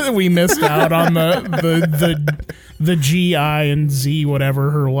 wall. We missed out on the G, I, and Z,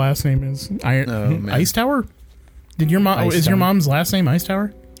 whatever her last name is. man. Ice Tower? Did your mom? Ice Is your Tower. mom's last name Ice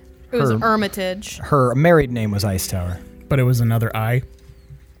Tower? It was Her- Hermitage. Her married name was Ice Tower. But it was another I.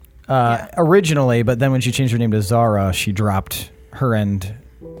 Originally, but then when she changed her name to Zara, she dropped her and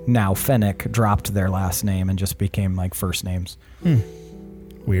now Fennec dropped their last name and just became like first names.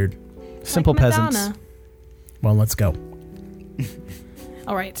 Weird. Simple Like peasants. Madonna. Well, let's go.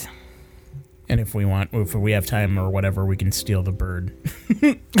 All right. And if we have time or whatever, we can steal the bird on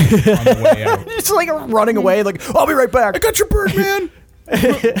the way out. It's like running away, like, I'll be right back. I got your bird, man.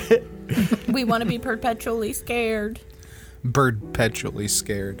 We want to be perpetually scared. Bird perpetually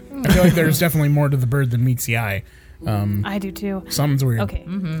scared. I feel like there's definitely more to the bird than meets the eye. I do too. Something's weird. Okay.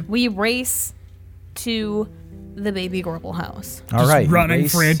 We race to the baby Gorble house. All right. Running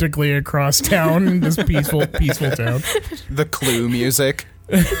race. frantically across town in this peaceful town. The Clue music.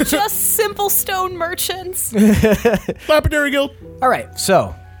 Just simple stone merchants. Lapidary Guild. All right.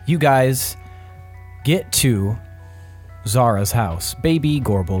 So you guys get to Zara's house, Baby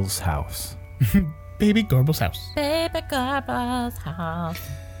Gorble's house. Baby Gorble's house. Baby Gorble's house.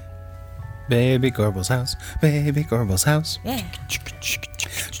 Baby Gorble's house. Baby Gorble's house. Yeah.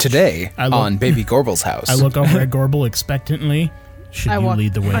 Today I look- on Baby Gorble's house. I look over at Gorble expectantly. Should you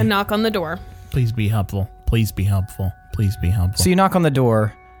lead the way? I knock on the door. Please be helpful. Please be helpful. Please be helpful. So you knock on the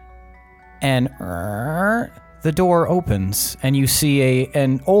door, and the door opens, and you see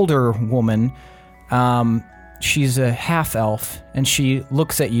an older woman. She's a half-elf, and she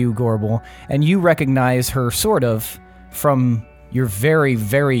looks at you, Gorble, and you recognize her sort of from your very,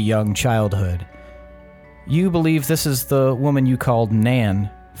 very young childhood. You believe this is the woman you called Nan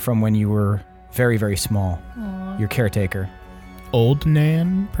from when you were very, very small. Your caretaker. Old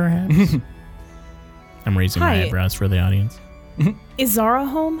Nan, perhaps? I'm raising my Hi. eyebrows for the audience. Is Zara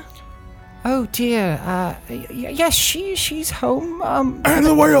home? Oh dear. Yes, she's home. And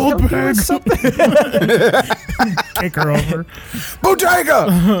the wild help her with pig. something? Kick her over.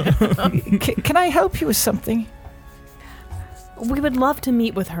 Bodega! Can I help you with something? We would love to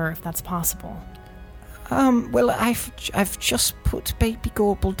meet with her if that's possible. Well, I've just put Baby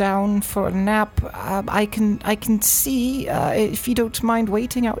Gorble down for a nap. I can see if you don't mind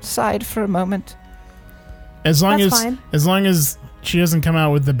waiting outside for a moment. As long That's as fine. as long as she doesn't come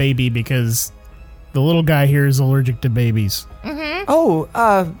out with the baby, because the little guy here is allergic to babies. Oh,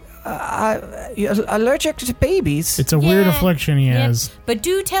 you're allergic to babies? It's a weird Yeah. affliction he has. But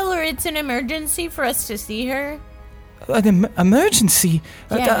do tell her it's an emergency for us to see her. An emergency.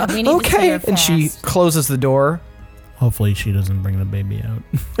 Yeah, we need to see okay. her And she fast. closes the door. Hopefully she doesn't bring the baby out.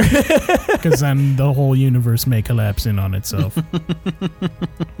 Because then the whole universe may collapse in on itself.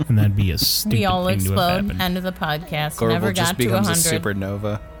 And that'd be a stupid We all thing to have explode. happened. End of the podcast. Gorble Never just got to becomes 100. a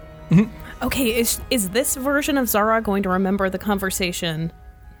supernova. Okay, is this version of Zara going to remember the conversation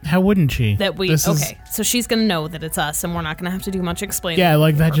How wouldn't she? that we... This is- Okay, so she's going to know that it's us, and we're not going to have to do much explaining. Yeah,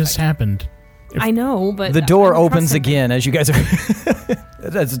 like that just happened. I know, but... The door I don't opens trust her. again as you guys are.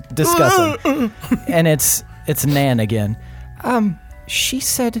 That's disgusting. And it's Nan again. She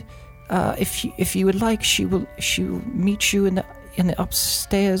said, if you would like, she'll meet you in the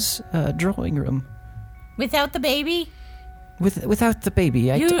upstairs drawing room Without the baby? without the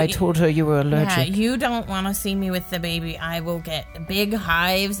baby. I told her you were allergic. Yeah, you don't want to see me with the baby. I will get big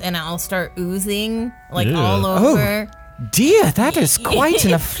hives and I'll start oozing like Ew. all over. Dear, that is quite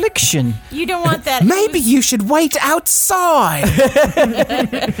an affliction. You don't want that. Maybe ooze- you should wait outside.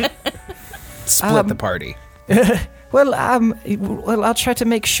 Split the party. Well, I'll try to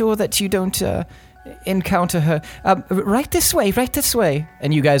make sure that you don't encounter her. Right this way.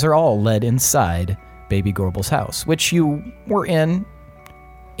 And you guys are all led inside Baby Gorble's house, which you were in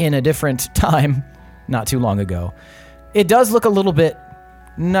a different time not too long ago. It does look a little bit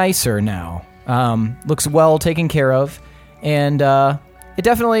nicer now. Looks well taken care of. And it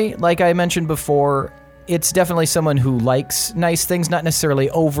definitely, like I mentioned before, it's definitely someone who likes nice things, not necessarily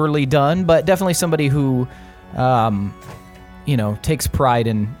overly done, but definitely somebody who, takes pride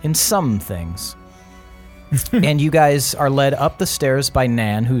in some things. And you guys are led up the stairs by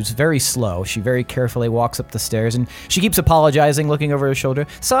Nan, who's very slow. She very carefully walks up the stairs, and she keeps apologizing, looking over her shoulder.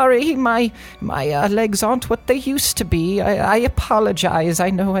 Sorry, my legs aren't what they used to be. I apologize.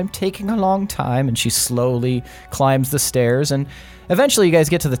 I know I'm taking a long time. And she slowly climbs the stairs, and eventually you guys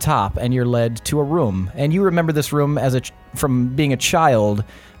get to the top, and you're led to a room. And you remember this room from being a child,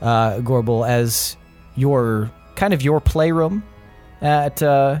 Gorble, as your playroom at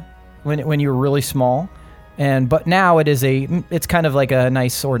when you were really small. But now it's kind of like a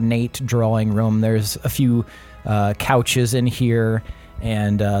nice ornate drawing room. There's a few couches in here,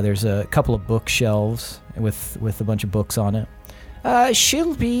 and there's a couple of bookshelves with a bunch of books on it.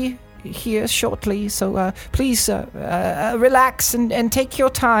 She'll be here shortly, so please relax and take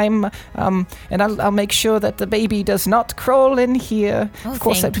your time. And I'll make sure that the baby does not crawl in here. Oh, of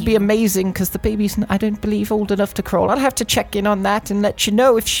course, thank that would be you. amazing because the baby's, I don't believe, old enough to crawl. I'll have to check in on that and let you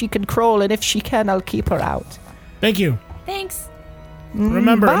know if she can crawl, and if she can, I'll keep her out. Thank you. Thanks.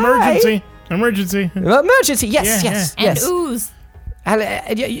 Remember, Bye. emergency. Emergency, yes, Yeah, yes, And yes. ooze.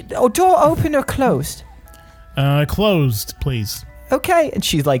 Door open or closed? Closed, please. Okay, and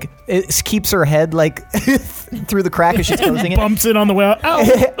she keeps her head through the crack as she's closing it. Bumps it on the way out.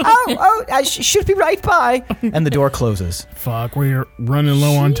 Ow! I should be right by. And the door closes. Fuck, we're running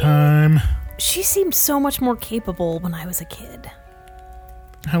low on time. She seemed so much more capable when I was a kid.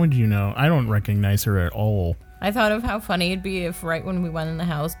 How would you know? I don't recognize her at all. I thought of how funny it'd be if right when we went in the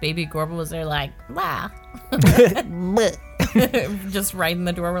house, baby Gorble was there like, blah. Just right in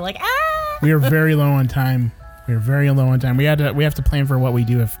the door. We're like, ah. We are very low on time. We have to plan for what we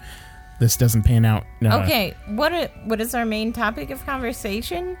do if this doesn't pan out. Okay, what is our main topic of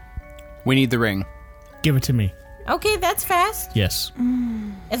conversation? We need the ring. Give it to me. Okay, that's fast. Yes.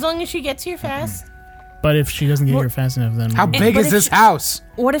 As long as she gets here fast. But if she doesn't get here fast enough, then... How big is this house?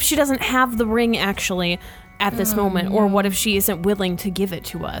 What if she doesn't have the ring actually at this moment? Or what if she isn't willing to give it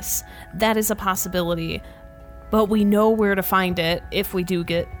to us? That is a possibility. But we know where to find it if we do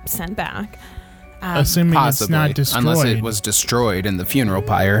get sent back. Assuming Possibly, it's not destroyed. unless it was destroyed in the funeral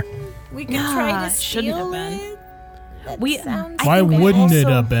pyre. We could try to shouldn't steal have been. it. That We- sounds I Why think we wouldn't it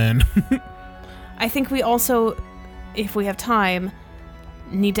also- have been? I think we also, if we have time,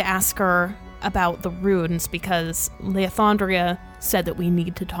 need to ask her about the runes because Leothandria said that we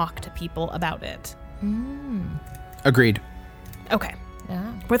need to talk to people about it. Agreed. Okay.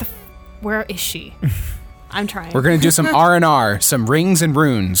 Yeah. Where is she? I'm trying. We're going to do some R&R, some rings and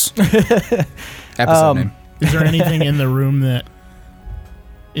runes. Episode name. Is there anything in the room that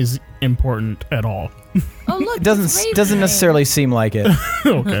is important at all? Oh, look. It doesn't necessarily seem like it.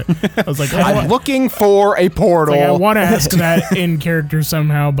 Okay. I was like, I'm looking for a portal. I want to ask that in character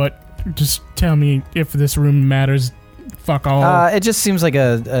somehow, but just tell me if this room matters. Fuck all. It just seems like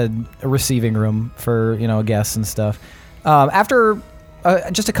a receiving room for guests and stuff. After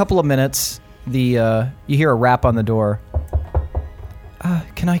just a couple of minutes, you hear a rap on the door.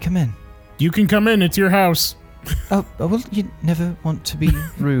 Can I come in? You can come in. It's your house. Oh, well, you never want to be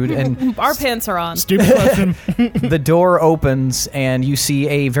rude. And Our pants are on. Stupid question. the door opens, and you see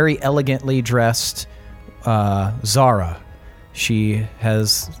a very elegantly dressed Zara. She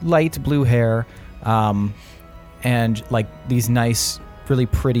has light blue hair, and like these nice, really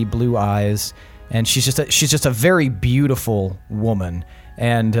pretty blue eyes. And she's just a very beautiful woman.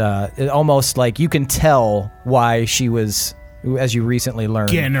 And it almost like you can tell why she was, as you recently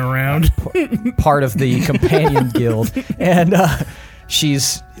learned, Getting around. part of the companion guild. And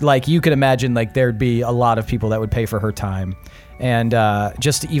she's like, you could imagine like there'd be a lot of people that would pay for her time. And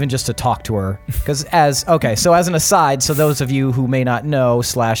just to talk to her. Because so as an aside, so those of you who may not know /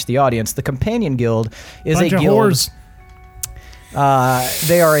 the audience, the companion guild is Bunch a of guild. whores.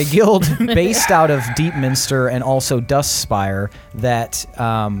 They are a guild based out of Deepminster and also Dustspire that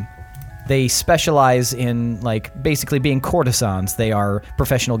they specialize in like basically being courtesans. They are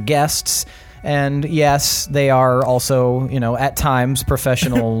professional guests, and yes, they are also at times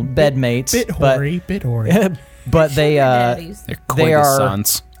professional bedmates. Bit hoary. But they daddies. they are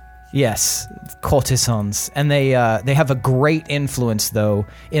Courtesans. yes, courtesans, and they have a great influence though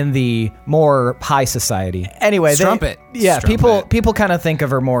in the more high society. Anyway, Strumpet. People kind of think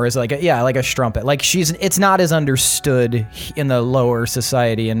of her more as like a strumpet. Like it's not as understood in the lower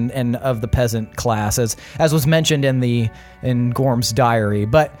society and of the peasant class as was mentioned in Gorm's diary,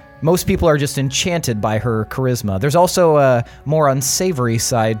 but most people are just enchanted by her charisma. There's also a more unsavory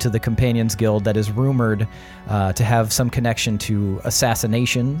side to the Companions Guild that is rumored to have some connection to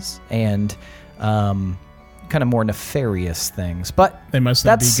assassinations and kind of more nefarious things. But They must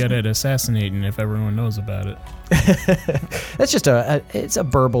not be good at assassinating if everyone knows about it. that's just it's a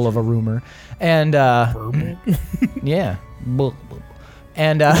burble of a rumor. And yeah.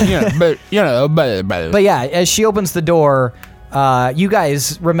 And But yeah, as she opens the door, you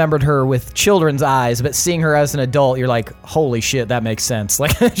guys remembered her with children's eyes, but seeing her as an adult, you're like, holy shit, that makes sense.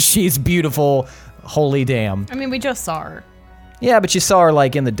 Like, she's beautiful. Holy damn. I mean, we just saw her. Yeah, but you saw her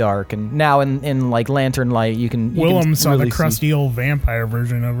like in the dark, and now in like lantern light, you can. Willem saw really the crusty old vampire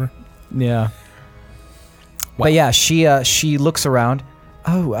version of her. Yeah. But yeah, she looks around.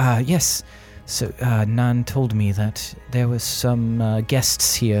 Oh, yes. So Nan told me that there was some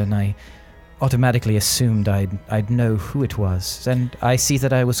guests here, and I automatically assumed I'd know who it was, and I see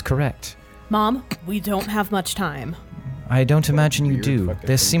that I was correct. Mom, we don't have much time. I don't imagine you weird do. fucking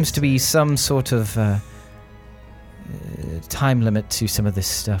There thing seems to to be some sort of time limit to some of this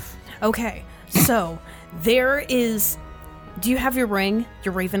stuff. Okay, so there is... Do you have your ring?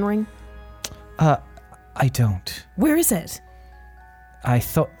 Your raven ring? I don't. Where is it? I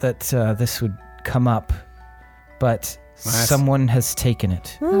thought that this would come up, but What? someone has taken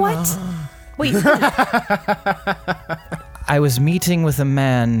it. What? Wait, I was meeting with a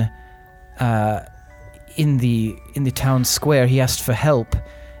man in the town square. He asked for help,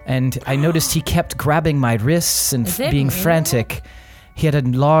 and I noticed he kept grabbing my wrists and Is it being real? frantic. He had a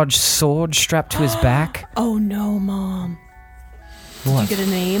large sword strapped to his back. oh no, Mom. What? Did you get a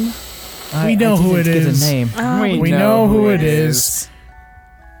name? We know who it Get is. a name. We know who it is.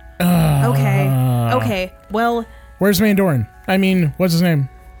 Okay. Well, Where's Mandorin? I mean, what's his name?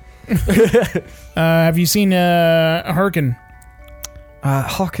 Have you seen Harkin?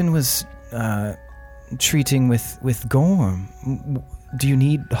 Hawken was treating with Gorm. Do you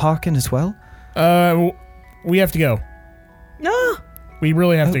need Hawken as well? We have to go. no. We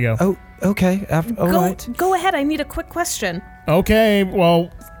really have to go. Oh, okay. All right. Go ahead. I need a quick question. Okay, well,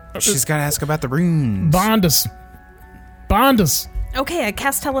 She's got to ask about the runes. bond us. Bond us. Okay, I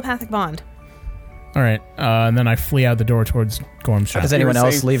cast telepathic bond. All right, and then I flee out the door towards Gorm's shop. Is anyone You were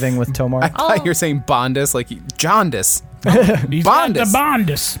else saying- leaving with Tomar? I thought you were saying Bondus, like jaundice. He's got the Bondus.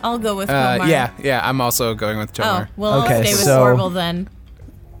 bond us. I'll go with Tomar. Yeah, I'm also going with Oh, Tomar. well, Okay, I'll stay with so- Gorbel then.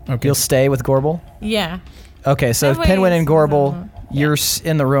 Okay. You'll stay with Gorbel? Yeah. Okay, so That way Pinwin and it's- Gorbel, you're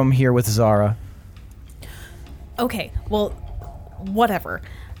in the room here with Zara. Okay, well, whatever.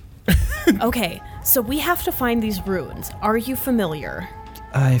 Okay, so we have to find these runes. Are you familiar?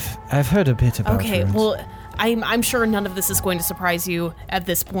 I've heard a bit about Okay, runes. well, I'm sure none of this is going to surprise you at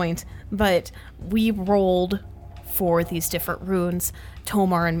this point, but we rolled for these different runes.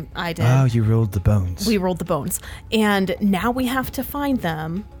 Tomar and I did. Oh, you rolled the bones. We rolled the bones. And now we have to find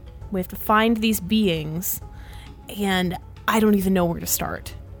them. We have to find these beings. And I don't even know where to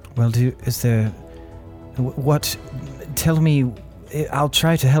start. Well, is there... What... Tell me... I'll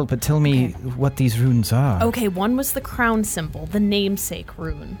try to help, but tell me what these runes are. Okay, one was the crown symbol, the namesake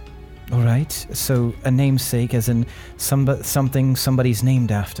rune. All right, so a namesake as in something somebody's named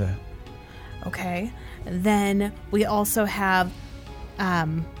after. Okay. Then we also have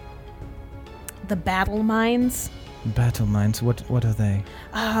the battle mines. Battle mines, what are they?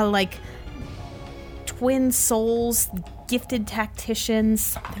 Like twin souls, gifted tacticians,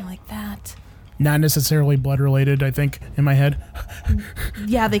 something like that. Not necessarily blood related, I think, in my head.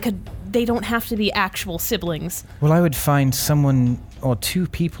 Yeah, they don't have to be actual siblings. Well, I would find someone, or two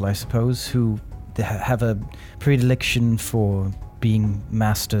people, I suppose, who have a predilection for being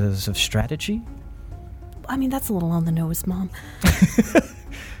masters of strategy. I mean, that's a little on the nose, Mom.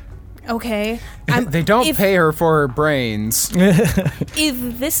 Okay. They don't pay her for her brains.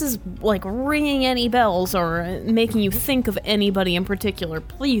 If this is like ringing any bells or making you think of anybody in particular,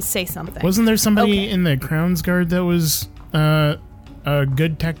 please say something. Wasn't there somebody Okay. in the Crown's Guard that was a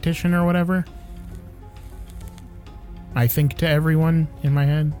good tactician or whatever? I think to everyone in my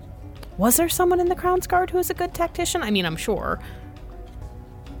head. Was there someone in the Crown's Guard who was a good tactician? I mean, I'm sure.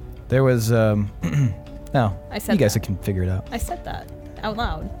 There was, no, I said you guys that. can figure it out. I said that out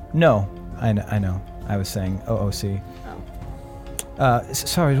loud. No, I know. I was saying OOC. Oh.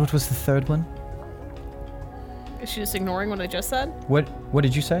 Sorry, what was the third one? Is she just ignoring what I just said? What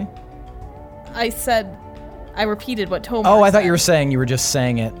did you say? I repeated what Tomar Oh, I said. thought you were just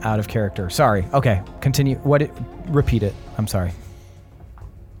saying it out of character. Sorry. Okay, continue. Repeat it. I'm sorry.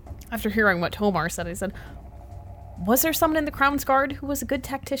 After hearing what Tomar said, I said, was there someone in the Crown's Guard who was a good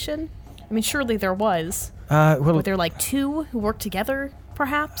tactician? I mean, surely there was. Well, Were there like two who worked together,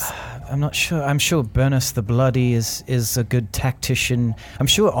 perhaps? I'm not sure. I'm sure Bernus the Bloody is a good tactician. I'm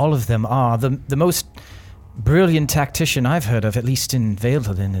sure all of them are. The most brilliant tactician I've heard of, at least in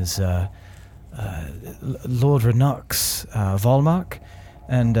Vaildalin, is Lord Renux Volmark,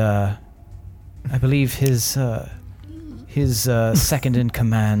 and I believe his second in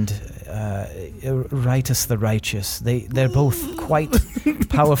command, Ritus the Righteous. They're both quite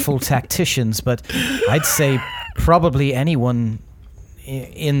powerful tacticians, but I'd say probably anyone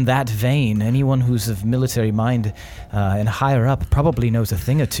in that vein, anyone who's of military mind and higher up, probably knows a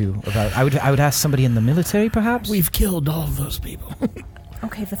thing or two about. I would ask somebody in the military, perhaps. We've killed all of those people.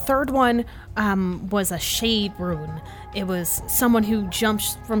 Okay, the third one was a Shade Rune. It was someone who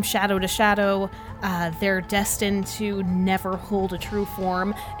jumps from shadow to shadow. They're destined to never hold a true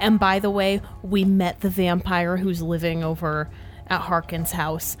form. And by the way, we met the vampire who's living over at Harkin's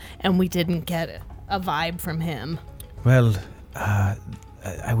house, and we didn't get a vibe from him. Well,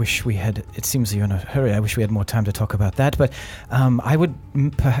 I wish we had. It seems you're in a hurry. I wish we had more time to talk about that. But I would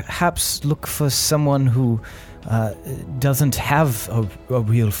perhaps look for someone who doesn't have a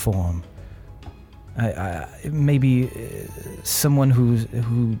real form. Maybe someone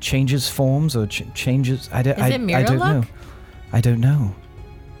who changes forms or changes. I don't know. I don't know.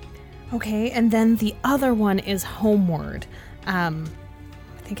 Okay, and then the other one is Homeward. I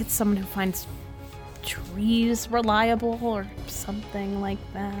think it's someone who finds trees reliable or something like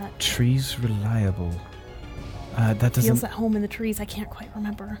that. Trees reliable. That doesn't. Feels at home in the trees. I can't quite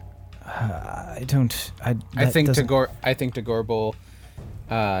remember. I don't. I think to Gorbel,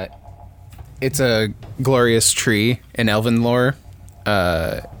 it's a glorious tree in elven lore.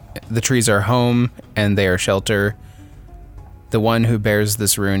 the trees are home and they are shelter. The one who bears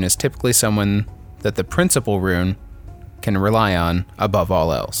this rune is typically someone that the principal rune can rely on above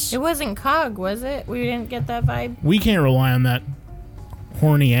all else. It wasn't Cog, was it? We didn't get that vibe. We can't rely on that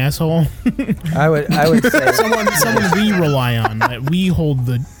horny asshole. I would say someone we rely on, that we hold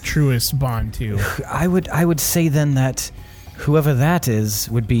the truest bond to. I would say then that whoever that is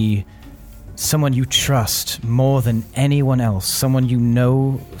would be someone you trust more than anyone else, someone you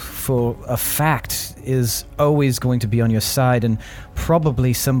know for a fact is always going to be on your side, and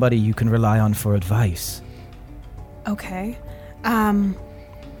probably somebody you can rely on for advice. Okay. Who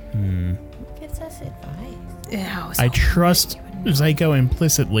gives us advice? Yeah, I trust Zyko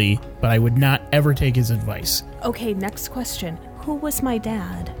implicitly, but I would not ever take his advice. Okay, next question. Who was my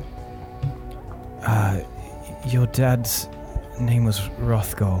dad? Your dad's name was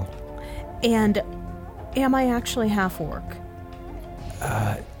Rothgol. And am I actually half orc?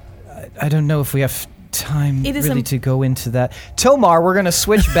 I don't know if we have time It is really to go into that. Tomar, we're going to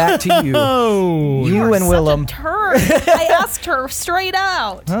switch back to you. Oh, You and Willem. Turn. I asked her straight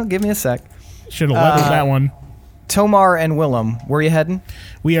out. Well, give me a sec. should have leveled that one. Tomar and Willem, where are you heading?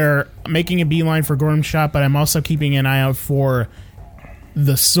 We are making a beeline for Gorm's shop, but I'm also keeping an eye out for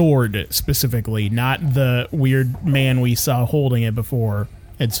the sword specifically, not the weird man we saw holding it before.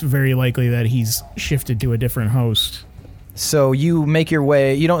 It's very likely that he's shifted to a different host. So you make your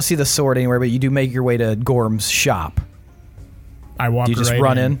way, you don't see the sword anywhere, but you do make your way to Gorm's shop. I walk Do you just right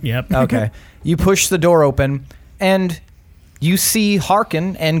run in? Yep. Okay. You push the door open, and you see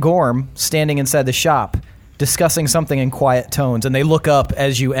Harkin and Gorm standing inside the shop, discussing something in quiet tones, and they look up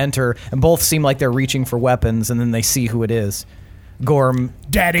as you enter, and both seem like they're reaching for weapons, and then they see who it is. Gorm...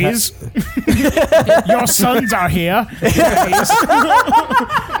 Daddies, your sons are here. Daddies.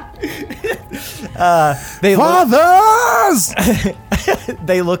 They Fathers!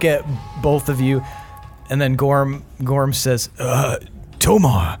 they look at both of you, and then Gorm says,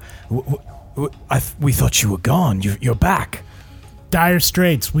 Tomar, we thought you were gone. You're back. Dire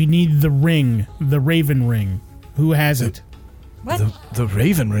Straits, we need the ring, the Raven ring. Who has it? What? The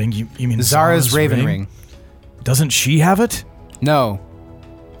Raven ring? You mean Zara's Raven Ring. Doesn't she have it? No.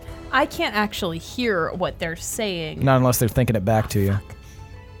 I can't actually hear what they're saying. Not unless they're thinking it back to you.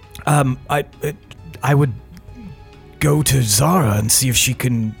 I would go to Zara and see if she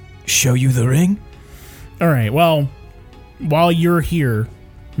can show you the ring. All right. Well, while you're here,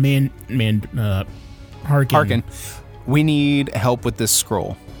 Harkin. We need help with this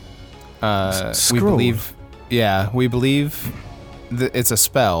scroll. Scroll? We believe that it's a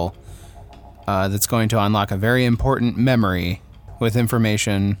spell that's going to unlock a very important memory with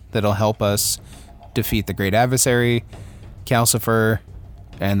information that'll help us defeat the Great Adversary, Calcifer,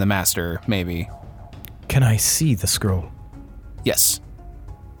 and the Master, maybe. Can I see the scroll? Yes.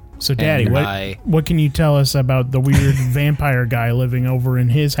 So, Daddy, And what can you tell us about the weird vampire guy living over in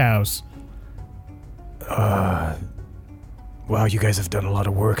his house? Wow, you guys have done a lot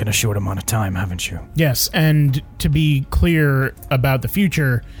of work in a short amount of time, haven't you? Yes, and to be clear about the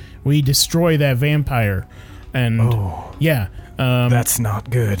future, we destroy that vampire. And, yeah. That's not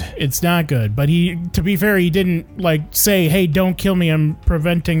good. It's not good, but to be fair, he didn't say, "Hey, don't kill me, I'm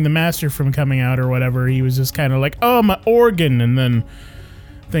preventing the Master from coming out," or whatever. He was just kind of like, "Oh, my organ," and then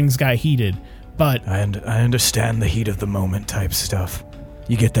things got heated. But I understand the heat of the moment type stuff.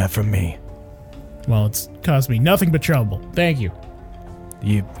 You get that from me. well, it's caused me nothing but trouble. Thank you.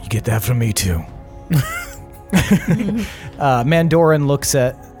 You get that from me too. Mandoran looks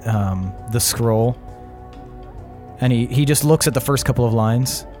at the scroll, and he just looks at the first couple of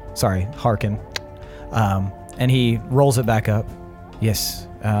lines. Sorry, Harkin. And he rolls it back up. Yes.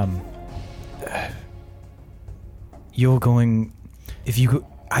 You're going...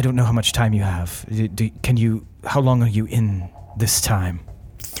 I don't know how much time you have. How long are you in this time?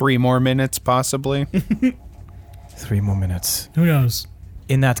 3 more minutes, possibly. 3 more minutes. Who knows?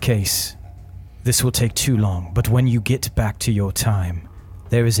 In that case, this will take too long, but when you get back to your time,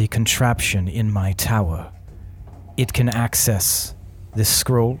 there is a contraption in my tower. It can access this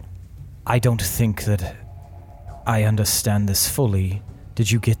scroll. I don't think that I understand this fully.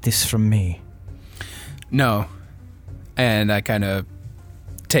 Did you get this from me? No. And I kind of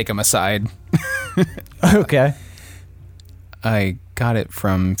take him aside. Okay. I got it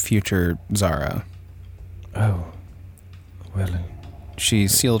from future Zara. Oh. Well... She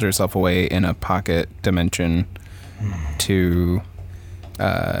sealed herself away in a pocket dimension to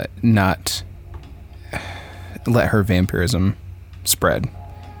not let her vampirism spread.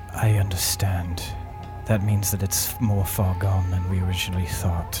 I understand. That means that it's more far gone than we originally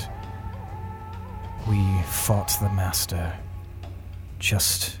thought. We fought the Master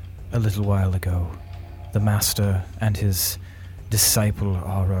just a little while ago. The master and his disciple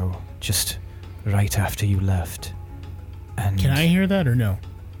Aro, just right after you left. And Can I hear that or no?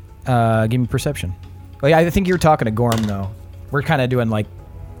 give me perception. Oh yeah, I think you're talking to Gorm though. We're kind of doing like,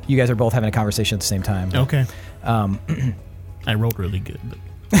 you guys are both having a conversation at the same time. Okay. I rolled really good, but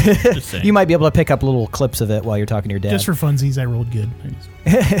just saying. You might be able to pick up little clips of it while you're talking to your dad. Just for funsies, I rolled good.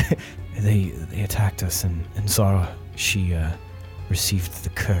 They attacked us, and Zara, she received the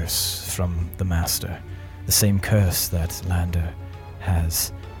curse from the master. The same curse that Lander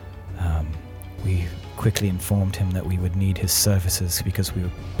has. We quickly informed him that we would need his services because we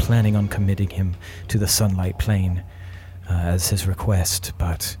were planning on committing him to the Sunlight Plane as his request,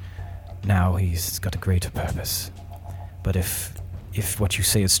 but now he's got a greater purpose. But if what you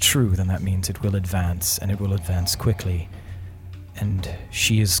say is true, then that means it will advance, and it will advance quickly. And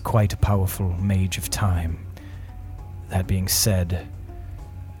she is quite a powerful mage of time. That being said,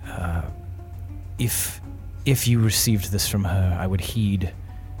 if you received this from her, I would heed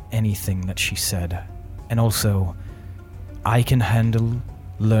anything that she said. And also, I can handle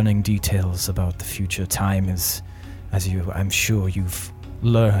learning details about the future. Time is, I'm sure you've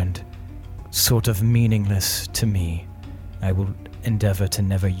learned, sort of meaningless to me. I will endeavor to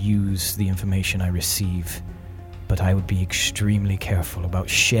never use the information I receive, but I would be extremely careful about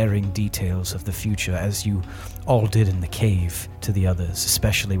sharing details of the future, as you all did in the cave, to the others,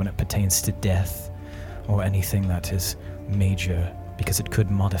 especially when it pertains to death or anything that is major, because it could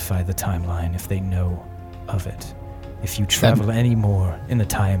modify the timeline if they know of it. If you travel any more in the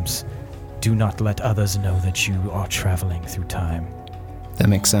times, do not let others know that you are traveling through time. That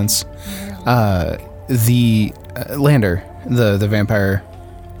makes sense. The Lander, the vampire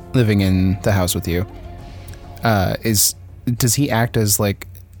living in the house with you, does he act as like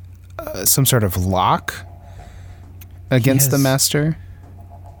some sort of lock against the master?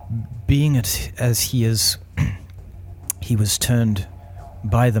 Being as he is, he was turned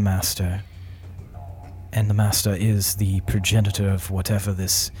by the master, and the master is the progenitor of whatever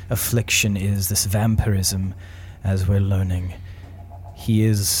this affliction is, this vampirism, as we're learning. He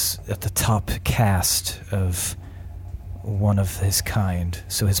is at the top caste of one of his kind,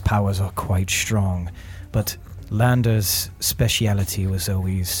 so his powers are quite strong. But Lander's speciality was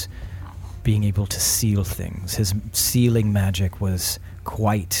always being able to seal things. His sealing magic was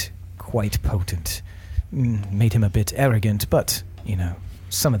quite potent. Made him a bit arrogant, but,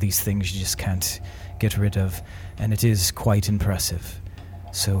 some of these things you just can't get rid of, and it is quite impressive.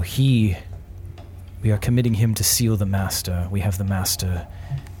 So we are committing him to seal the master. We have the master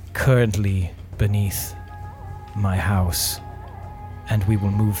currently beneath my house, and we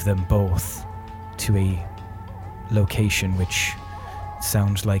will move them both to a location which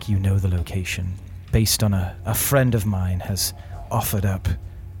sounds like you know the location. Based on a friend of mine has offered up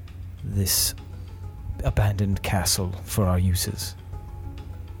this abandoned castle for our uses.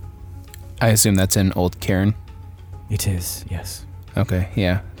 I assume that's in Old Cairn. It is, yes. Okay,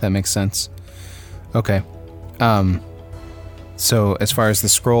 yeah, that makes sense. Okay. So as far as the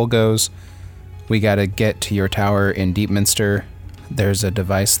scroll goes, we gotta get to your tower in Deepminster. There's a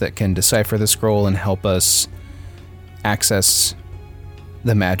device that can decipher the scroll and help us access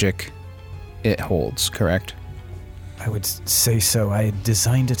the magic it holds, correct? I would say so. I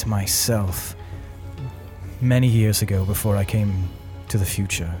designed it myself many years ago before I came to the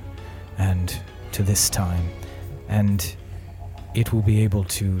future and to this time. And it will be able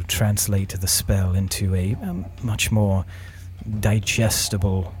to translate the spell into a much more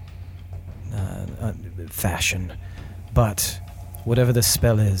digestible fashion. But whatever the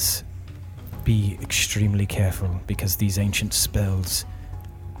spell is, be extremely careful, because these ancient spells,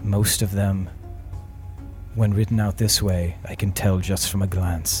 most of them, when written out this way, I can tell just from a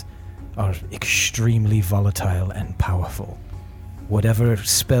glance, are extremely volatile and powerful. Whatever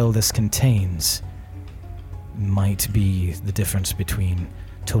spell this contains might be the difference between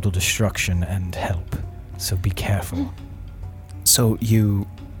total destruction and help. So be careful. So you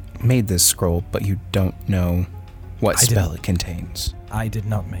made this scroll, but you don't know what spell it contains. I did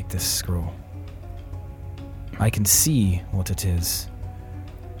not make this scroll. I can see what it is.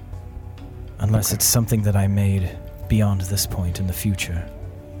 Unless it's something that I made beyond this point in the future.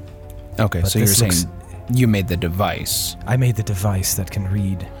 Okay, But so you're this saying looks- you made the device. I made the device that can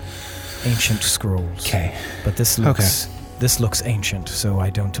read ancient scrolls. Okay. But this looks ancient, so I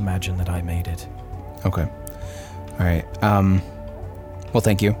don't imagine that I made it. Okay. All right. Well,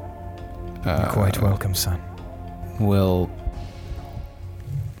 thank you. You're quite welcome, son. We'll,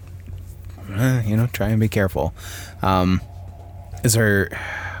 try and be careful. Is there...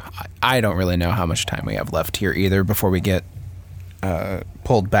 I don't really know how much time we have left here either before we get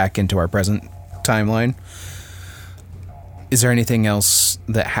pulled back into our present timeline. Is there anything else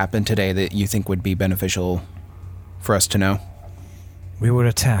that happened today that you think would be beneficial for us to know? We were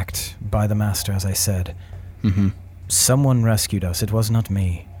attacked by the Master, as I said. Mm-hmm. Someone rescued us. It was not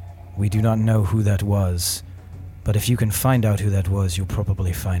me. We do not know who that was. But if you can find out who that was, you'll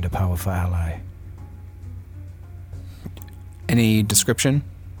probably find a powerful ally. Any description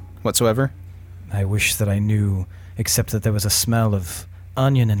whatsoever? I wish that I knew, except that there was a smell of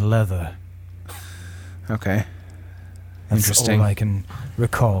onion and leather. Okay. That's Interesting. all I can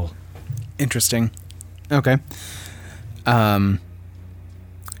recall. Interesting. Okay.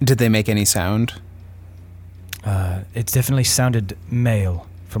 Did they make any sound? It definitely sounded male,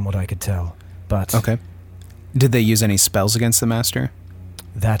 from what I could tell. But Okay. Did they use any spells against the Master?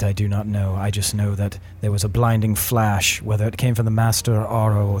 that I do not know. I just know that there was a blinding flash, whether it came from the Master or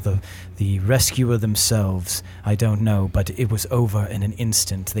Aro or the rescuer themselves. I don't know, but it was over in an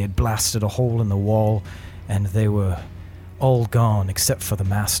instant. They had blasted a hole in the wall, and they were all gone except for the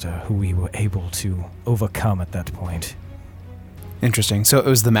Master, who we were able to overcome at that point. Interesting. So it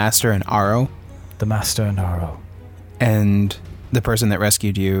was the Master and Aro, The Master and Aro. and the person that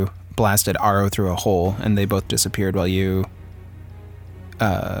rescued you blasted Aro through a hole, and they both disappeared while you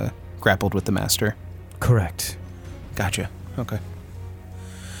grappled with the Master. Correct. Gotcha. Okay.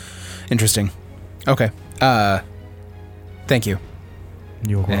 Interesting. Okay. Thank you,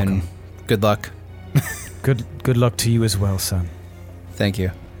 You're welcome. and good luck. Good luck to you as well, son. Thank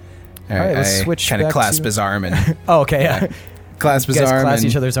you. All right, let's switch kind of back clasp to- his arm and Oh, okay, yeah. clasp You his guys arm clasp and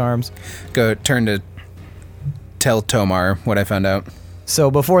each other's arms. turn to tell Tomar what I found out.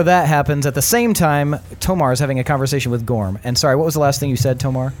 So before that happens, at the same time, Tomar is having a conversation with Gorm. And sorry, what was the last thing you said,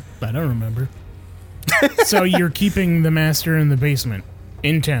 Tomar? I don't remember. So you're keeping the Master in the basement,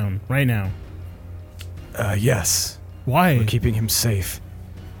 in town, right now. Yes. Why? We're keeping him safe.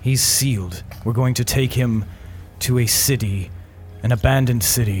 He's sealed. We're going to take him to a city, an abandoned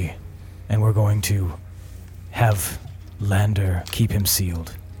city, and we're going to have Lander keep him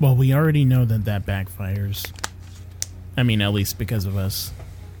sealed. Well, we already know that backfires. I mean, at least because of us.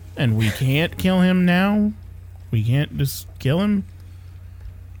 And we can't kill him now? We can't just kill him?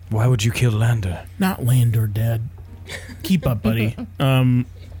 Why would you kill Lander? Not Lander dead. Keep up, buddy.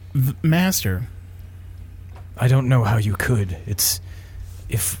 Master. I don't know how you could.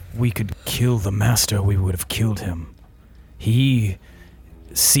 If we could kill the Master, we would have killed him. He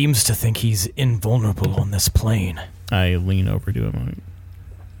seems to think he's invulnerable on this plane. I lean over to him. Like,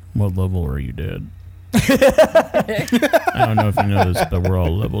 what level are you dead? I don't know if you know this, but we're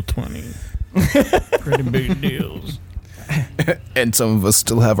all level 20. Pretty big deals. And some of us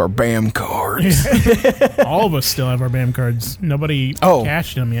still have our BAM cards. All of us still have our BAM cards. Nobody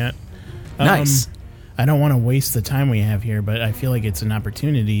cashed them yet. Nice. I don't want to waste the time we have here, but I feel like it's an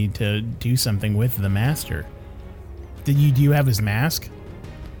opportunity to do something with the Master. Do you have his mask?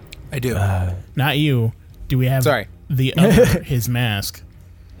 I do. Not you. Do we have the other, his mask?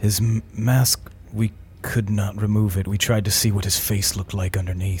 His mask, we could not remove it. We tried to see what his face looked like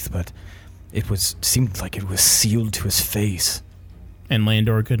underneath, but seemed like it was sealed to his face. And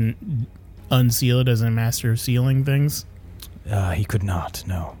Landor couldn't unseal it as a master of sealing things? He could not,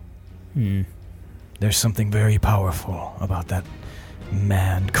 no. There's something very powerful about that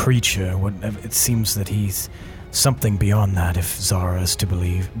creature. It seems that he's something beyond that, if Zara is to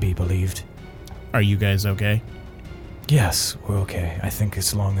be believed. Are you guys okay? Yes, we're okay. I think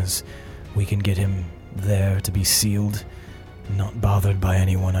as long as we can get him there to be sealed, not bothered by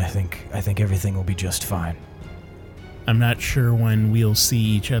anyone, I think everything will be just fine. I'm not sure when we'll see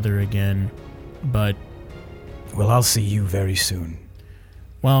each other again, but... Well, I'll see you very soon.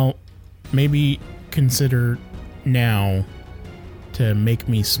 Well, maybe consider now to make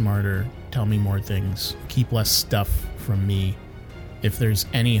me smarter, tell me more things, keep less stuff from me. If there's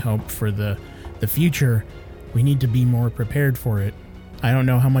any hope for the future, we need to be more prepared for it. I don't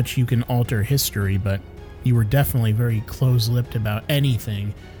know how much you can alter history, but you were definitely very close-lipped about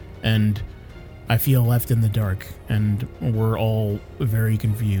anything, and I feel left in the dark, and we're all very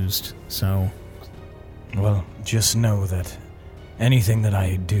confused, so... Well, just know that anything that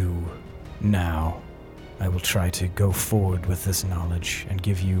I do now, I will try to go forward with this knowledge and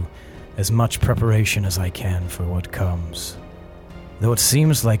give you as much preparation as I can for what comes. Though it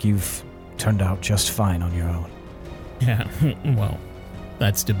seems like you've turned out just fine on your own. Yeah, well,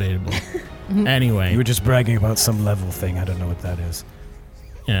 that's debatable. Anyway. You were just bragging about some level thing. I don't know what that is.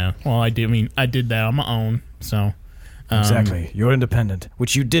 Yeah, well, I did that on my own, so... Exactly. You're independent,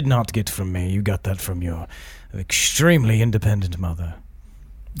 which you did not get from me. You got that from your extremely independent mother.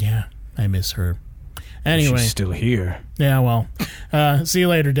 Yeah, I miss her. Anyway. She's still here. Yeah, well. See you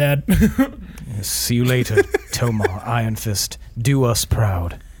later, Dad. See you later, Tomar, Iron Fist. Do us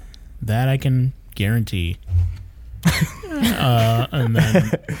proud. That I can guarantee. And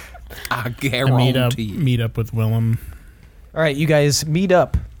then I I guarantee. meet up with Willem. All right, you guys meet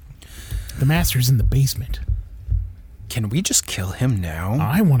up. The master's in the basement. Can we just kill him now?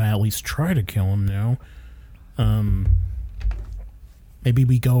 I want to at least try to kill him now. Maybe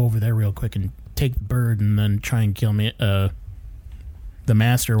we go over there real quick and take the bird and then try and kill me, the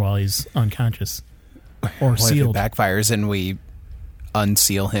master while he's unconscious or What if it sealed. backfires and we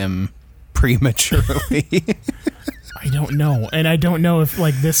unseal him prematurely? I don't know, and I don't know if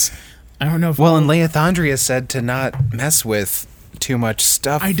like this. I don't know if. Well, and Leothandria said to not mess with too much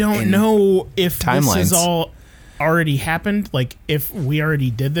stuff. I don't in know if this timelines. is all already happened. Like if we already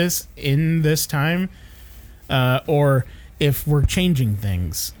did this in this time, or if we're changing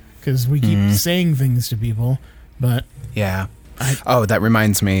things because we keep saying things to people, but Yeah. Oh, that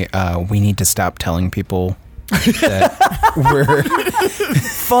reminds me. We need to stop telling people that we're.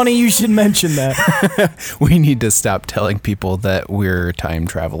 Funny you should mention that. We need to stop telling people that we're time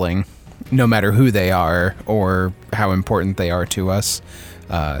traveling, no matter who they are or how important they are to us.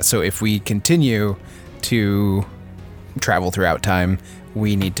 So if we continue to travel throughout time,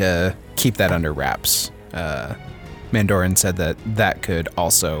 we need to keep that under wraps. Mandoran said that could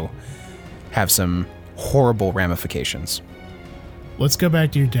also have some horrible ramifications. let's go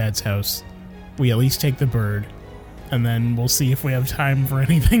back to your dad's house. We at least take the bird, and then we'll see if we have time for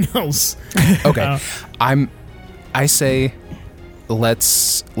anything else. Okay. I say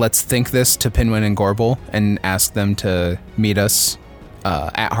let's think this to Pinwin and Gorbel and ask them to meet us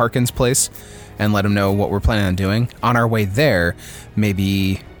at Harkin's place and let them know what we're planning on doing. On our way there,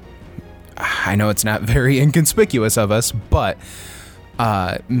 maybe, I know it's not very inconspicuous of us, but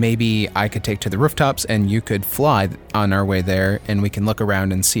maybe I could take to the rooftops and you could fly on our way there and we can look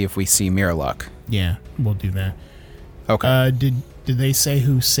around and see if we see Miralock. Yeah, we'll do that. Okay. Did they say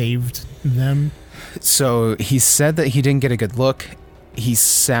who saved them? So he said that he didn't get a good look. He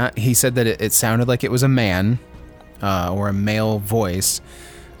said that it sounded like it was a man or a male voice.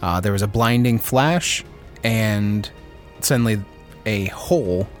 There was a blinding flash, and suddenly a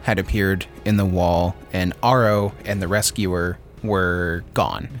hole had appeared in the wall, and Aro and the rescuer were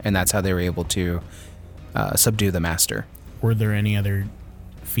gone, and that's how they were able to subdue the master. Were there any other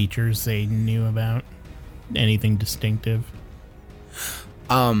features they knew about? Anything distinctive?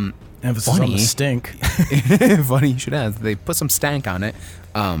 Emphasis on Funny. the stink. Funny you should ask. They put some stank on it.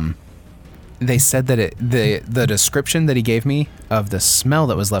 They said that the description that he gave me of the smell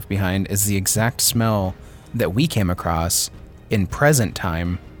that was left behind is the exact smell that we came across in present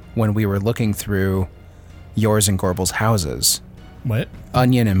time when we were looking through yours and Gorbel's houses. What?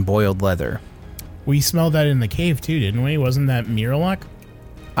 Onion and boiled leather. We smelled that in the cave too, didn't we? Wasn't that Miralock?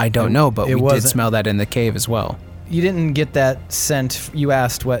 I don't know, but it we did wasn't- smell that in the cave as well. You didn't get that scent. You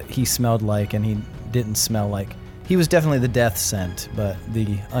asked what he smelled like, and he didn't smell like. He was definitely the death scent, but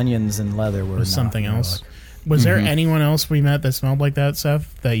the onions and leather were Was not something else? Miralock. Was there anyone else we met that smelled like that,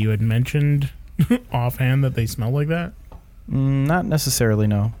 Seth, that you had mentioned offhand that they smelled like that? Not necessarily,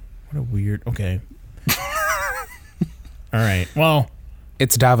 no. What a weird... Okay. All right. Well,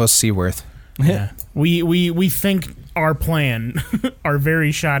 It's Davos Seaworth. yeah. We think our plan, our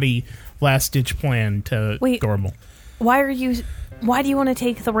very shoddy last-ditch plan to Wait. Gorbel. Why do you want to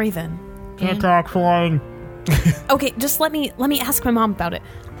take the Raven? Can't talk flying. Okay, just let me ask my mom about it.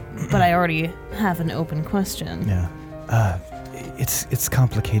 But I already have an open question. Yeah. It's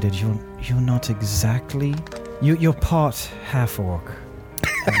complicated. You're not exactly. You're part half orc.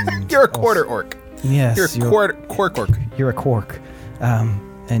 You're a quarter orc. Yes. You're a quark orc. You're a quark.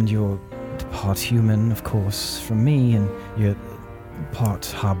 And you're part human, of course, from me, and you're part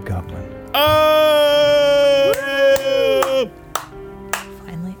hobgoblin. Oh!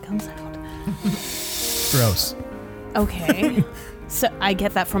 Finally, it comes out. Gross. Okay. So I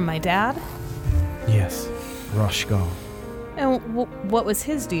get that from my dad. Yes. Roshgar. And what was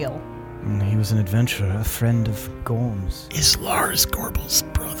his deal? He was an adventurer, a friend of Gorm's. Is Lars Gorbel's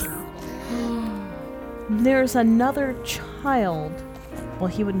brother? There's another child. Well,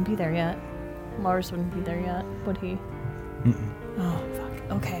 he wouldn't be there yet. Lars wouldn't be there yet, would he? Oh,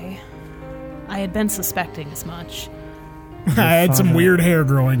 fuck. Okay. I had been suspecting as much. I had some father- weird hair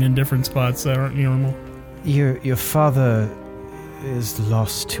growing in different spots that aren't normal. Your father is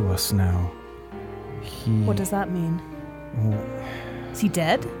lost to us now. What does that mean? Well, Is he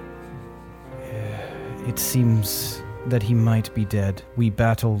dead? it seems that he might be dead. We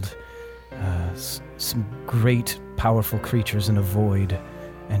battled some great, powerful creatures in a void,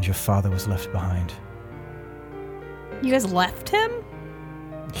 and your father was left behind. You guys left him?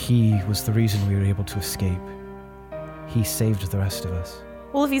 He was the reason we were able to escape. He saved the rest of us.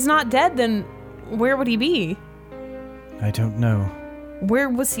 Well, if he's not dead, then where would he be? I don't know. Where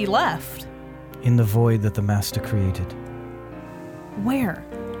was he left? In the void that the Master created. Where?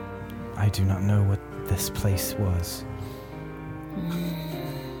 I do not know what this place was.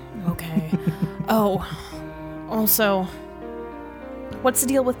 Okay. Oh, also, what's the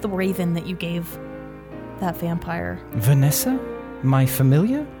deal with the raven that you gave that vampire? Vanessa? My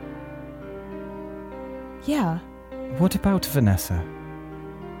familiar? Yeah, What about Vanessa?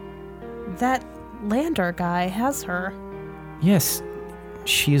 that Lander guy has her. Yes,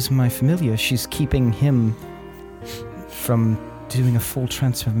 she is my familiar. She's keeping him from doing a full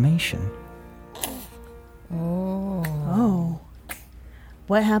transformation. Oh.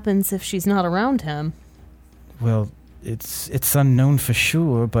 What happens if she's not around him? Well, it's unknown for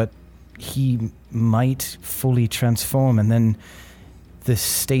sure, but he might fully transform, and then the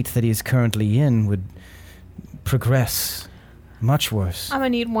state that he is currently in would progress much worse. I'm gonna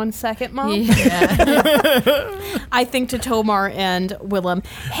need 1 second, Mom. Yeah. I think to Tomar and Willem,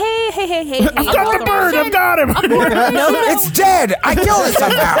 hey. I've got the bird! I've got him! No, it's dead! I killed it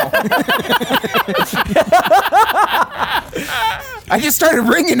somehow! I just started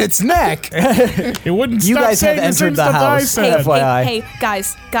wringing its neck. It wouldn't You stop guys have saying the same entered the stuff I house. said. FYI. Hey,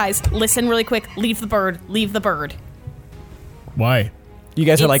 guys, listen really quick. Leave the bird. Why? You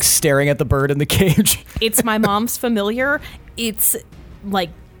guys are It's- like staring at the bird in the cage. It's my mom's familiar. It's like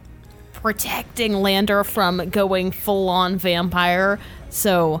protecting Lander from going full-on vampire.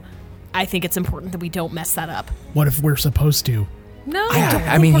 So I think it's important that we don't mess that up. What if we're supposed to? No. Yeah,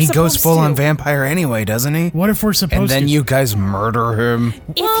 I mean, we're he goes supposed full on to. vampire anyway, doesn't he? What if we're supposed And then to? you guys murder him.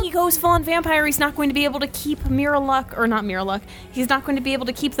 If he goes full-on vampire, he's not going to be able to keep he's not going to be able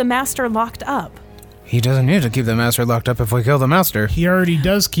to keep the master locked up. He doesn't need to keep the master locked up if we kill the master. He already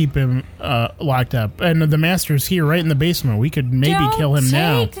does keep him locked up. And the master's here right in the basement. We could maybe kill him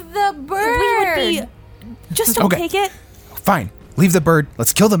now. Take the bird. We would be... Just don't Okay. take it. Fine. Leave the bird.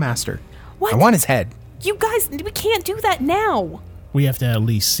 Let's kill the master. What? I want his head. You guys, we can't do that now. We have to at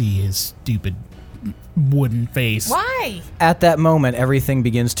least see his stupid wooden face. Why? At that moment, everything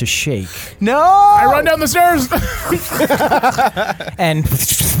begins to shake. No! I run down the stairs! And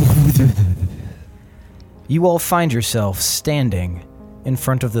you all find yourself standing in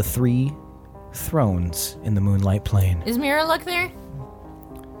front of the 3 thrones in the Moonlight Plain. Is Mirrorluck there?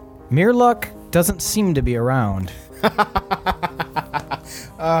 Mirluck doesn't seem to be around.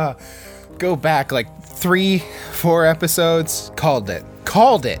 Go back like 3-4 episodes. Called it.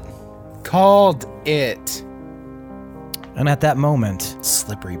 And at that moment,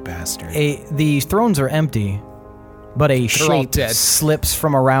 Slippery bastard. the thrones are empty, but a all shape dead. slips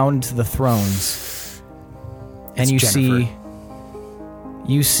from around the thrones. And It's you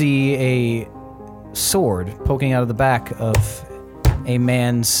Jennifer. see a sword poking out of the back of a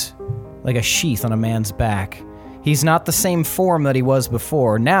man's, like a sheath on a man's back. He's not the same form that he was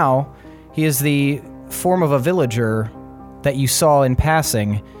before. Now, he is the form of a villager that you saw in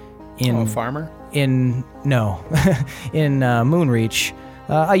passing in Farmer? in Moonreach,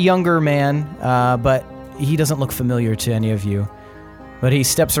 a younger man, but he doesn't look familiar to any of you. But he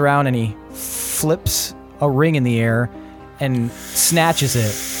steps around and he flips a ring in the air and snatches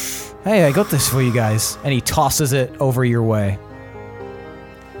it. Hey, I got this for you guys. And he tosses it over your way.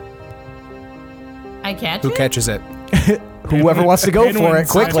 I catch Who it? catches it? Whoever wants to go Penguins. for it I'll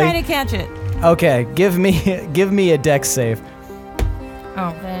try quickly. to catch it. Okay, give me a dex save.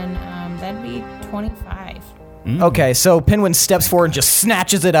 Oh, then that'd be 25. Okay, so Pinwin steps forward and just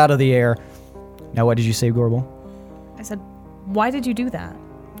snatches it out of the air. Now, what did you say, Gorbel? I said, why did you do that?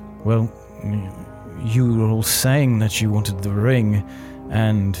 Well, you were all saying that you wanted the ring,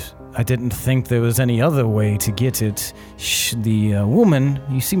 and I didn't think there was any other way to get it. The woman,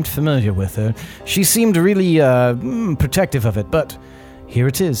 you seemed familiar with her. She seemed really protective of it, but here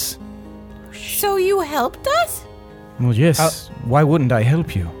it is. So you helped us? Well, yes. Why wouldn't I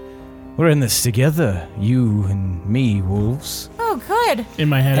help you? We're in this together, you and me, wolves. Oh, good. In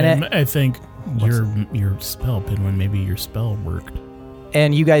my head, And I think your spell, Pinwin, maybe your spell worked.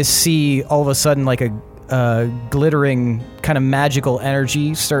 And you guys see all of a sudden like a glittering kind of magical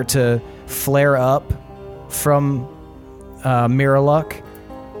energy start to flare up from Mirrorluck,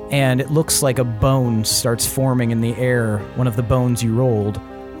 and it looks like a bone starts forming in the air, one of the bones you rolled,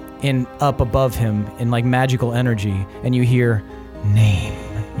 in up above him in like magical energy, and you hear, "Name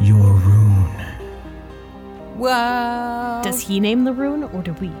your rune." Whoa. Does he name the rune, or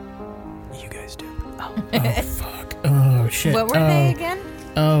do we? You guys do. Oh, fuck. Oh, shit. What were they again?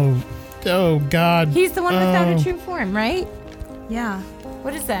 Oh, Oh, God. He's the one without a true form, right? Yeah.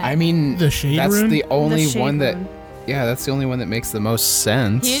 What is that? I mean, The Shade that's Rune? the only The Shade one that. Rune. Yeah, that's the only one that makes the most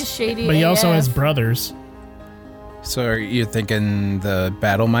sense. He is shady. But he also AF. has brothers. So are you thinking the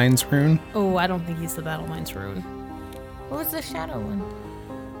Battle Minds rune? Oh, I don't think he's the Battle Minds Rune. What was the shadow one?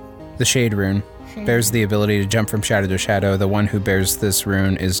 The Shade Rune bears the ability to jump from shadow to shadow. The one who bears this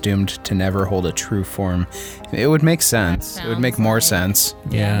rune is doomed to never hold a true form. It would make sense. It would make sounds more like- sense.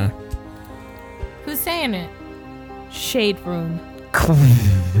 Yeah. Who's saying it? Shade Rune.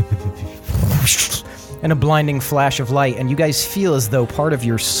 And a blinding flash of light, and you guys feel as though part of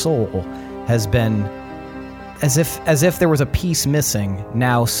your soul has been, as if there was a piece missing,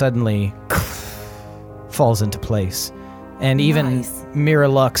 now suddenly falls into place. And even Nice.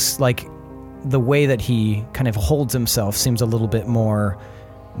 Miralux, like, the way that he kind of holds himself seems a little bit more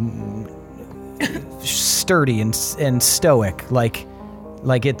sturdy and stoic, like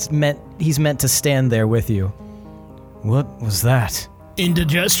he's meant to stand there with you. What was that?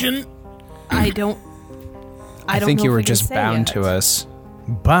 Indigestion? I don't I don't think know you if were we can just say bound yet. to us.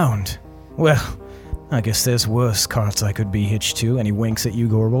 Bound? Well, I guess there's worse carts I could be hitched to. And he winks at you,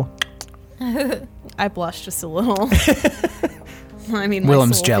 Gorbel. I blushed just a little. I mean, my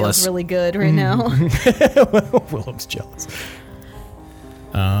Willem's soul jealous. feels really good right now. Willem's jealous.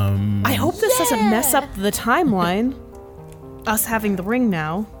 I hope this doesn't mess up the timeline. Us having the ring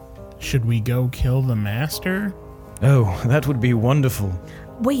now. Should we go kill the master? Oh, that would be wonderful.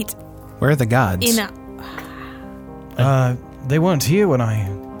 Wait, Where are the gods? in a They weren't here when I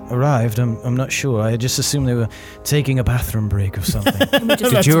arrived. I'm not sure. I just assumed they were taking a bathroom break or something.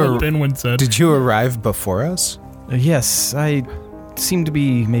 That's you what ar- Benwin said. Did you arrive before us? Yes, I seemed to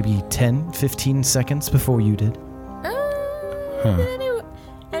be maybe 10, 15 seconds before you did.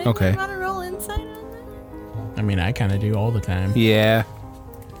 Anybody Okay. want to roll insight on that? I mean, I kind of do all the time. Yeah.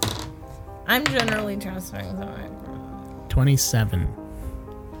 I'm generally trusting, so 27.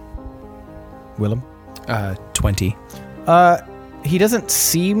 Willem? 20. He doesn't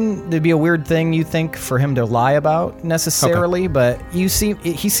seem to be a weird thing you think for him to lie about necessarily, but he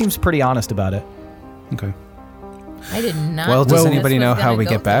seems pretty honest about it. Okay. I did not. Well, does think anybody this know was how gonna we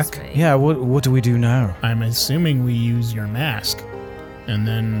go get back? this way. Yeah, what do we do now? I'm assuming we use your mask. And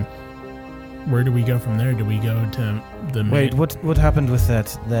then where do we go from there? Do we go to the Wait, what happened with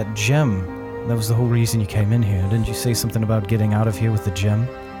that gem? That was the whole reason you came in here. Didn't you say something about getting out of here with the gem?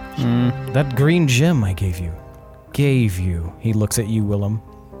 That green gem I gave you. He looks at you, Willem.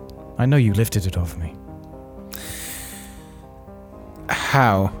 I know you lifted it off me.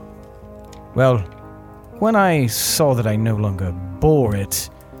 How? Well, when I saw that I no longer bore it,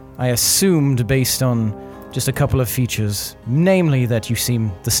 I assumed based on just a couple of features, namely that you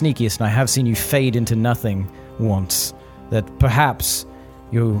seem the sneakiest, and I have seen you fade into nothing once, that perhaps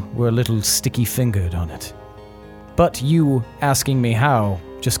you were a little sticky-fingered on it. But you asking me how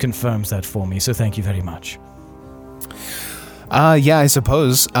just confirms that for me, so thank you very much. Yeah, I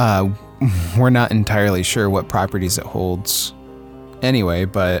suppose. We're not entirely sure what properties it holds anyway,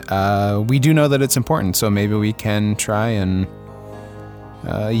 but we do know that it's important, so maybe we can try and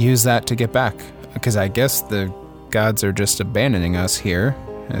use that to get back. Because I guess the gods are just abandoning us here.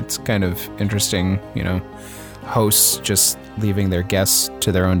 It's kind of interesting, hosts just leaving their guests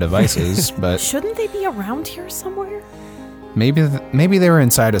to their own devices, but shouldn't they be around here somewhere? maybe they were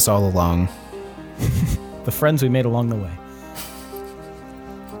inside us all along. The friends we made along the way.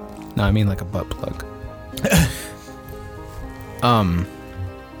 No, I mean like a butt plug.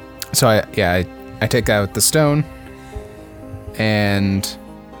 So I take out the stone, and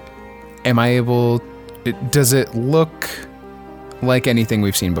am I able? Does it look like anything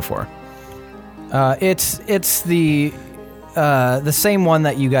we've seen before? It's the same one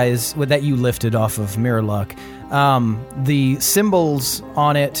that you lifted off of Mirrorluck. The symbols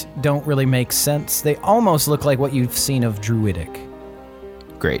on it don't really make sense. They almost look like what you've seen of Druidic.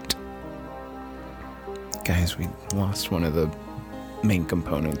 Great. Guys, we lost one of the main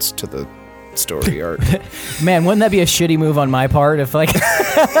components to the story arc. Man, wouldn't that be a shitty move on my part if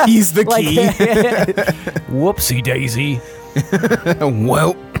He's the like key. whoopsie daisy.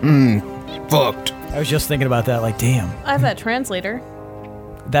 Well, fucked. I was just thinking about that, like, damn. I have that translator.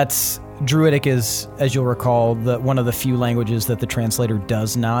 That's Druidic is, as you'll recall, one of the few languages that the translator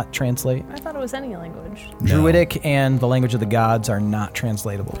does not translate. I thought it was any language. Druidic and the language of the gods are not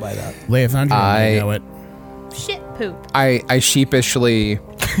translatable by that. Leithandra, I know it. Shit poop. I sheepishly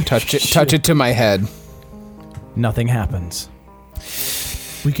touch it to my head. Nothing happens.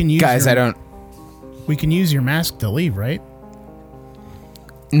 We can use Guys, We can use your mask to leave, right?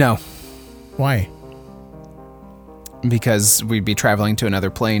 No, Why? because we'd be traveling to another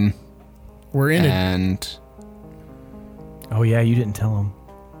plane We're in it. And Oh, yeah, you didn't tell him.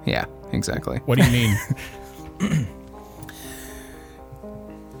 yeah, exactly. What do you mean?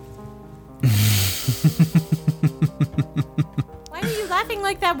 Why are you laughing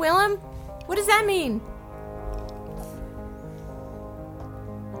like that, Willem? What does that mean?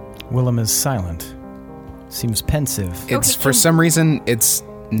 Willem is silent. Seems pensive. It's for some reason it's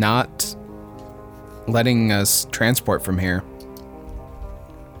not letting us transport from here.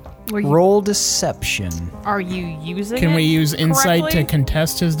 Roll deception. Are you using Can it we use insight correctly? to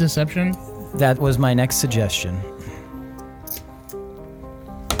contest his deception? That was my next suggestion.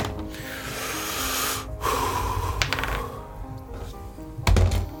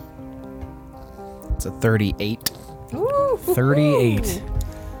 It's a 38. Ooh, 38.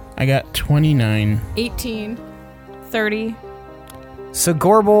 I got 29. 18, 30. So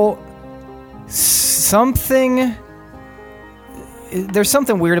Gorbel, there's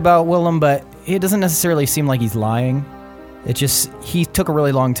something weird about Willem, but it doesn't necessarily seem like he's lying. It just, he took a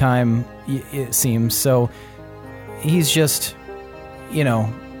really long time, it seems, so he's just,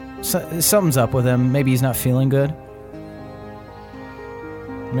 something's up with him. Maybe he's not feeling good.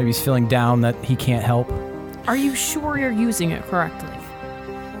 Maybe he's feeling down that he can't help. Are you sure you're using it correctly?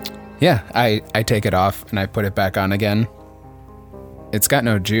 Yeah, I take it off and I put it back on again. It's got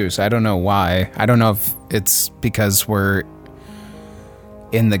no juice. I don't know why. I don't know if it's because we're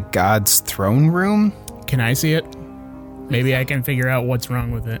in the god's throne room. Can I see it? Maybe I can figure out what's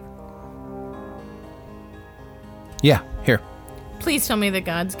wrong with it. Yeah, here. Please tell me the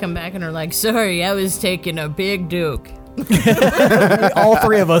gods come back and are like, sorry, I was taking a big duke. All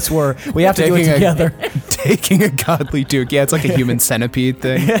three of us were. We have to do it together. Taking a godly duke. Yeah, it's like a human centipede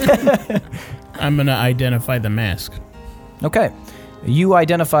thing. I'm going to identify the mask. Okay. You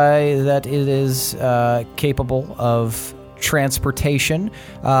identify that it is capable of transportation,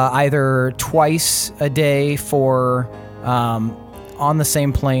 either twice a day for on the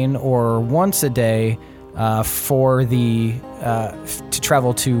same plane, or once a day for the to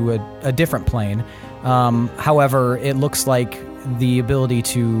travel to a different plane. However, it looks like the ability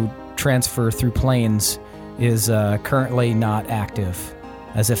to transfer through planes is currently not active,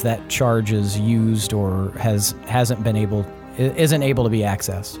 as if that charge is used or isn't able to be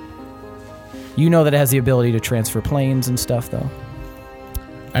accessed. You know that it has the ability to transfer planes and stuff, though.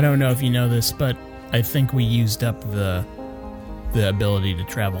 I don't know if you know this, but I think we used up the ability to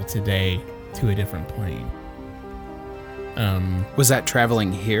travel today to a different plane. Was that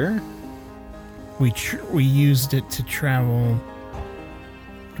traveling here? We used it to travel.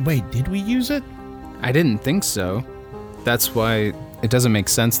 Wait, did we use it? I didn't think so. That's why it doesn't make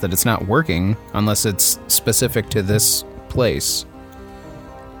sense that it's not working unless it's specific to this place.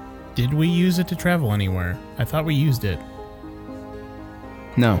 Did we use it to travel anywhere? I thought we used it.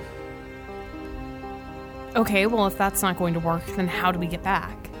 No. Okay, well, if that's not going to work, then how do we get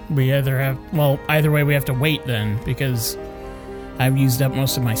back? Either way we have to wait then, because I've used up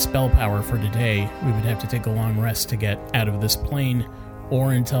most of my spell power for today. We would have to take a long rest to get out of this plane,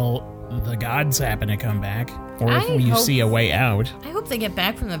 or until the gods happen to come back, or if we see a way out. I hope they get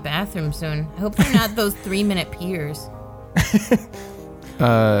back from the bathroom soon. I hope they're not those 3-minute peers.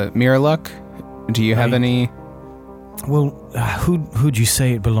 Miraluk, do you have any... Well, who'd you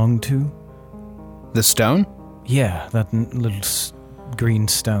say it belonged to? The stone? Yeah, that little green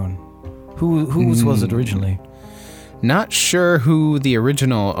stone. Whose was it originally? Not sure who the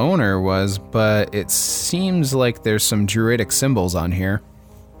original owner was, but it seems like there's some druidic symbols on here.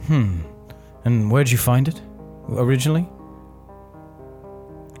 And where'd you find it originally?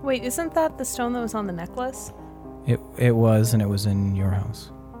 Wait, isn't that the stone that was on the necklace? It was, and it was in your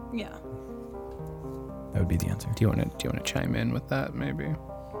house. Yeah. That would be the answer. Do you want to chime in with that, maybe?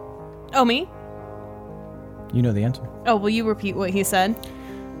 Oh, me? You know the answer. Oh, will you repeat what he said?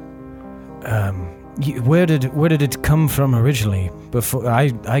 Where did it come from originally? Before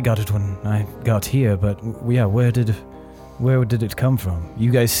I got it when I got here, but yeah, where did it come from? You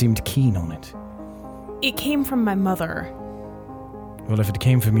guys seemed keen on it. It came from my mother. Well, if it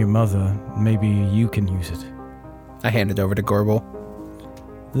came from your mother, maybe you can use it. I hand it over to Gorbel.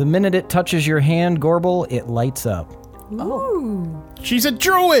 The minute it touches your hand, Gorbel, it lights up. Ooh. She's a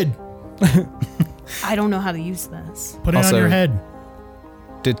druid! I don't know how to use this. Put it Also- on your head.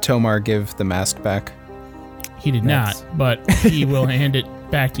 Did Tomar give the mask back? He did not, but he will hand it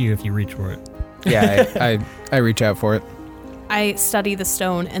back to you if you reach for it. Yeah, I reach out for it. I study the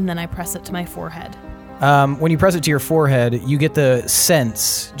stone and then I press it to my forehead. When you press it to your forehead, you get the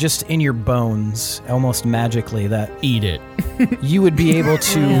sense, just in your bones, almost magically, that Eat it. you would be able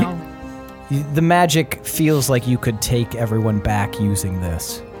to... Wow. The magic feels like you could take everyone back using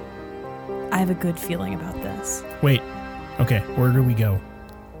this. I have a good feeling about this. Wait. Okay, where do we go?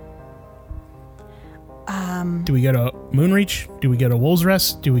 Do we go to Moonreach? Do we go to Wolves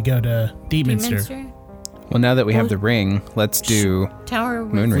Rest? Do we go to Deepminster? Well, now that we have the ring, let's do Tower of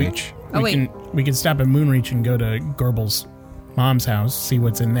Moonreach. Oh, wait. We can stop at Moonreach and go to Gorbel's mom's house, see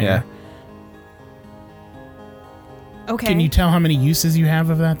what's in there. Yeah. Okay. Can you tell how many uses you have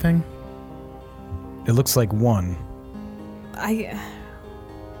of that thing? It looks like one,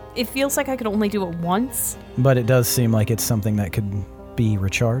 It feels like I could only do it once. but it does seem like it's something that could be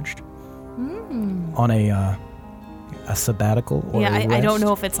recharged on a sabbatical. Or Yeah, a I don't rest.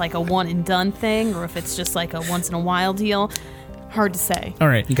 know if it's like a one and done thing or if it's just like a once in a while deal. Hard to say. All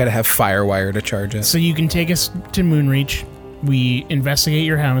right. You got to have Firewire to charge it. So you can take us to Moonreach. We investigate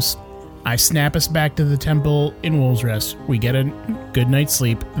your house. I snap us back to the temple in Wolves Rest. We get a good night's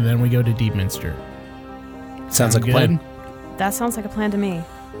sleep. And then we go to Deepminster. Sounds like a plan. That sounds like a plan to me.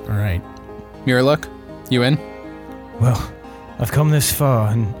 All right. Mirrorlook, you in? Well, I've come this far,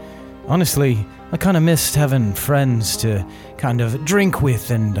 and honestly, I kind of missed having friends to kind of drink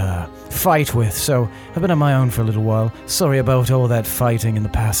with and fight with, so I've been on my own for a little while. Sorry about all that fighting in the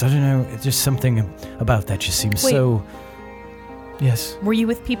past. I don't know, it's just something about that just seems Wait. so... Yes. Were you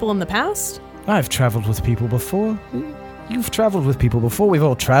with people in the past? I've traveled with people before. You've traveled with people before. We've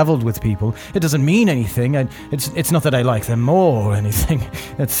all traveled with people. It doesn't mean anything. It's not that I like them more or anything.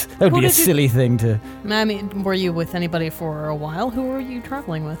 That would be a silly thing to... I mean, were you with anybody for a while? Who were you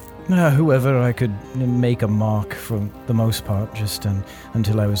traveling with? Whoever I could make a mark for the most part, just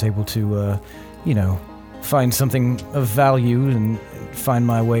until I was able to, find something of value and find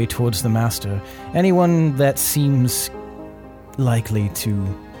my way towards the master. Anyone that seems likely to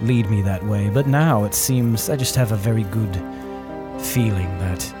lead me that way, but now it seems I just have a very good feeling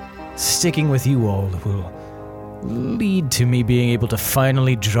that sticking with you all will lead to me being able to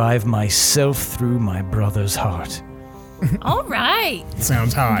finally drive myself through my brother's heart. All right.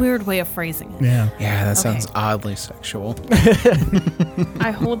 Sounds hot. Weird way of phrasing it. Yeah. Yeah, that Okay. sounds oddly sexual. I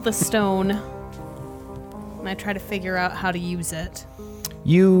hold the stone and I try to figure out how to use it.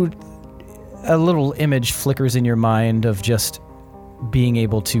 A little image flickers in your mind of just being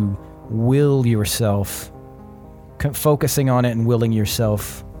able to will yourself, focusing on it and willing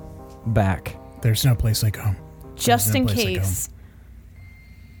yourself back. There's no place like home. Just There's no in place like case.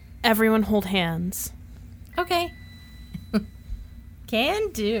 Everyone hold hands. Okay.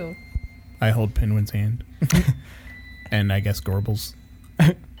 Can do. I hold Pinwin's hand. And I guess Gorbel's.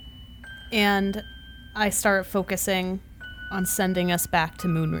 And I start focusing on sending us back to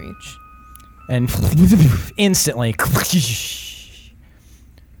Moonreach. And instantly,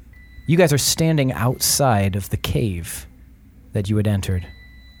 you guys are standing outside of the cave that you had entered.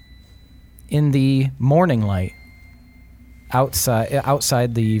 In the morning light,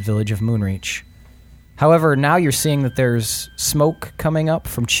 outside the village of Moonreach. However, now you're seeing that there's smoke coming up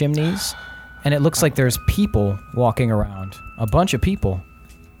from chimneys, and it looks like there's people walking around. A bunch of people.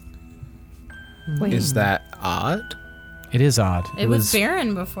 Wait. Is that odd? It is odd. It was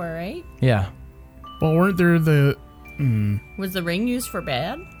barren before, right? Yeah. Well, weren't there the... Was the ring used for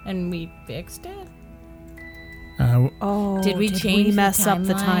bad and we fixed it? Oh, Did we change the mess up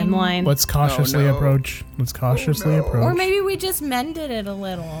the timeline? timeline? Let's cautiously approach. Let's cautiously approach. Or maybe we just mended it a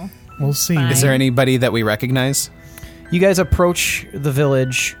little. We'll see. Fine. Is there anybody that we recognize? You guys approach the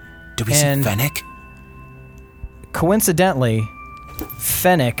village. Do we And- see Fennec? Coincidentally,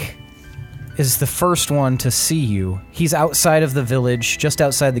 Fennec is the first one to see you. He's outside of the village, just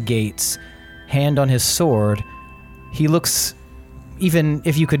outside the gates, hand on his sword. He looks, even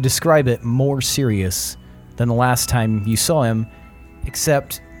if you could describe it, more serious than the last time you saw him,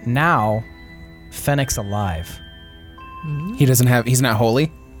 except now, Fennec's alive. He's not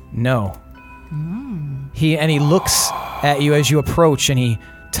holy? No. He looks at you as you approach, and he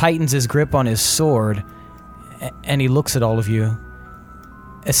tightens his grip on his sword, and he looks at all of you,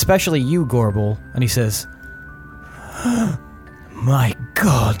 especially you, Gorbel, and he says, "My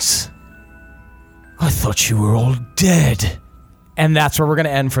gods, I thought you were all dead." And that's where we're going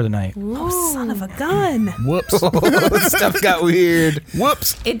to end for the night. Oh, son of a gun. Whoops. Stuff got weird.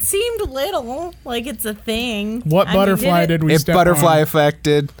 Whoops. It seemed little, like it's a thing. What butterfly did we It step butterfly on?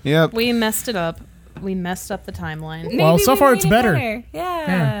 affected. Yep. We messed it up. We messed up the timeline. Well, Maybe so we far made it's it better.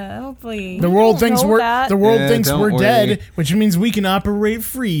 Yeah, hopefully. The world thinks know we're that. the world Yeah, thinks don't we're worry. dead, which means we can operate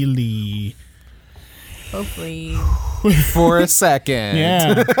freely. Hopefully. For a second.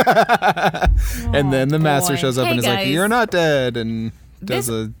 Yeah. And then the master boy. shows up Hey, and is like, guys. "You're not dead," and does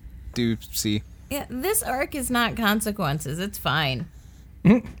This- a do-see. Yeah, this arc is not consequences. It's fine.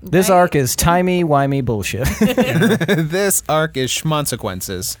 This Right. arc is timey-wimey bullshit. This arc is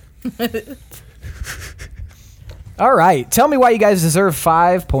schmonsequences. All right. Tell me why you guys deserve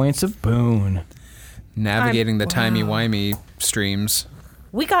 5 points of boon. Navigating the timey-wimey streams.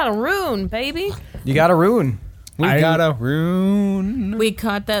 We got a rune, baby. You got a rune. We got a rune. We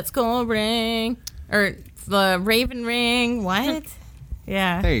caught that skull ring. Or the raven ring. What?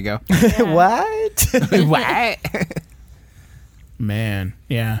 Yeah. There you go. What? What? Man,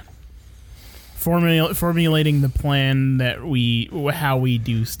 yeah. Formulating the plan that how we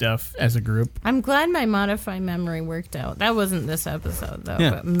do stuff as a group. I'm glad my modify memory worked out. That wasn't this episode, though. Yeah.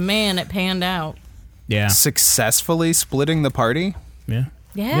 But man, it panned out. Yeah. Successfully splitting the party. Yeah.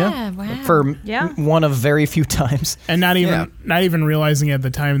 Yeah, wow. For Yeah. one of very few times. And not even realizing at the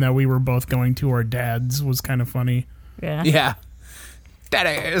time that we were both going to our dads was kind of funny. Yeah. Yeah. That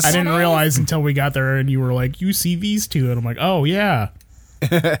is. I didn't realize until we got there and you were like, you see these two? And I'm like, oh, yeah.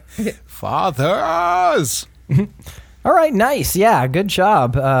 Fathers. All right, nice. Yeah, good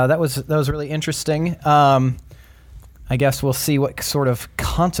job. That was really interesting. I guess we'll see what sort of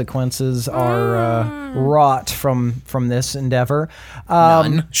consequences are wrought from this endeavor.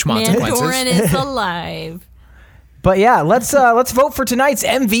 None. Schmonsequences. Mandorin is alive. But yeah, let's vote for tonight's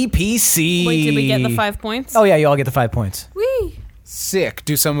MVPC. Wait, did we get the 5 points? Oh yeah, you all get the 5 points. Whee! Sick.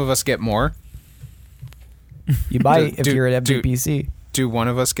 Do some of us get more? You buy if you're at MVPC. Do one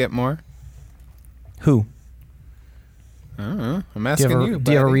of us get more? Who? I don't know. I'm Do asking you you. have a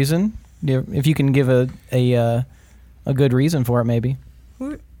buddy. reason? If you can give a good reason for it, maybe.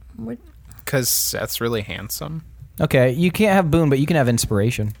 Because Seth's really handsome. Okay, you can't have boon, but you can have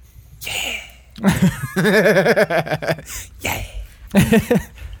inspiration.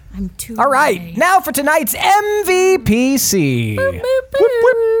 I'm too All right, high. now for tonight's MVPC.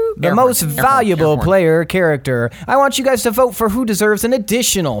 The Air most horn, air horn, valuable air horn. player character. I want you guys to vote for who deserves an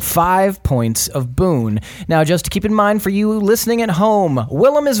additional 5 points of boon. Now, just to keep in mind for you listening at home,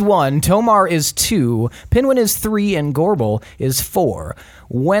 Willem is 1, Tomar is 2, Pinwin is 3, and Gorbel is 4.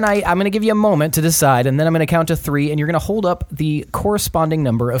 I'm going to give you a moment to decide, and then I'm going to count to 3, and you're going to hold up the corresponding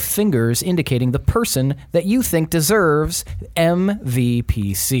number of fingers indicating the person that you think deserves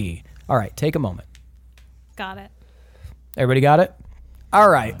MVPC. All right, take a moment. Got it. Everybody got it? All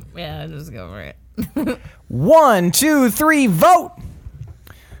right. Yeah, just go for it. 1, 2, 3, vote.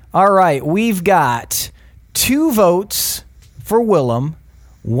 All right, we've got 2 votes for Willem,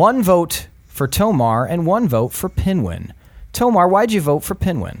 1 vote for Tomar, and 1 vote for Pinwin. Tomar, why'd you vote for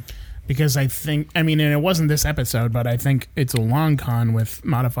Pinwin? Because I think, and it wasn't this episode, but I think it's a long con with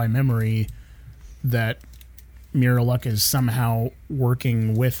Modify Memory that Miraluk is somehow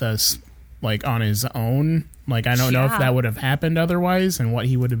working with us, like, on his own. Like, I don't know if that would have happened otherwise and what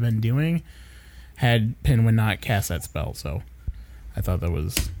he would have been doing had Pinwin not cast that spell. So I thought that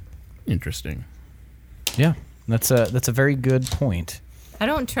was interesting. Yeah, that's a very good point. I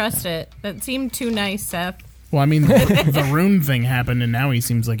don't trust it. That seemed too nice, Seth. Well, I mean, the rune thing happened, and now he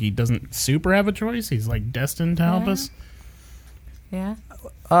seems like he doesn't super have a choice. He's, like, destined to help us. Yeah.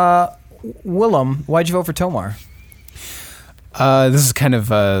 Willem, why'd you vote for Tomar? This is kind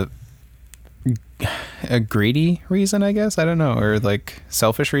of a greedy reason, I guess. I don't know, or like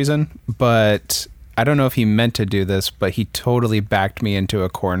selfish reason. But I don't know if he meant to do this, but he totally backed me into a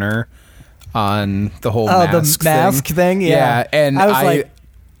corner on the whole mask thing. Yeah, and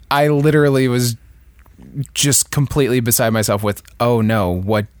I literally was just completely beside myself with, oh no,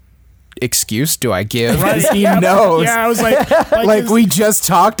 what excuse do I give? Right. He knows. Yeah, I was like Like we just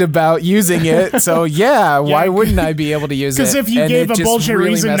talked about using it, so why wouldn't I be able to use it? Because if you And gave it a just bullshit really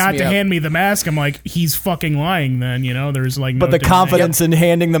reason messed not me to up. hand me the mask, I'm like, he's fucking lying then, there's like no But the denying. confidence in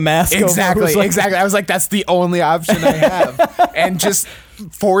handing the mask over Exactly, was like, exactly. I was like, that's the only option I have. And just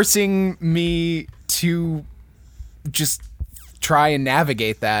forcing me to just try and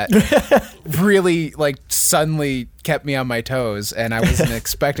navigate that really like suddenly kept me on my toes, and I wasn't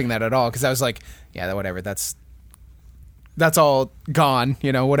expecting that at all, because I was like, yeah, whatever, that's all gone,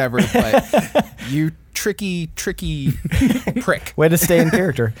 whatever. But you tricky prick. Way to stay in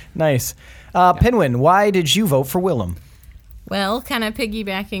character. Nice. Pinwin, why did you vote for Willem? Well, kind of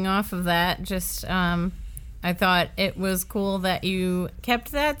piggybacking off of that, just I thought it was cool that you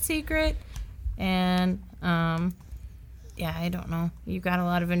kept that secret, and yeah, I don't know. You got a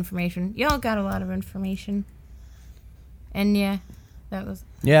lot of information. Y'all got a lot of information, and yeah, that was.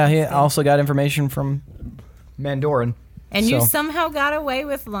 Yeah, he also got information from Mandorin. And you So- somehow got away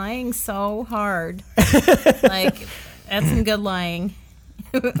with lying so hard. Like, that's some good lying.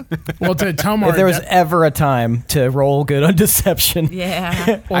 Well, to Tomar, If there was ever a time to roll good on deception,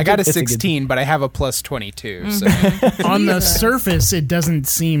 Yeah. I got a it's a good- 16, but I have a plus 22. So on the surface, it doesn't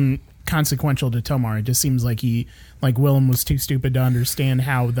seem consequential to Tomar. It just seems like Willem was too stupid to understand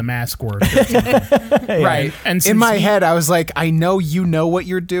how the mask worked. Right. And in my head, I was like, I know you know what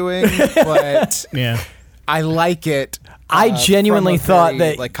you're doing, but yeah. I like it. I genuinely from a thought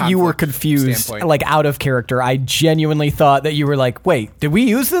very, that you were confused, standpoint. like out of character. I genuinely thought that you were like, wait, did we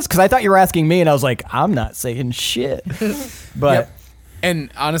use this? Because I thought you were asking me, and I was like, I'm not saying shit. But Yep.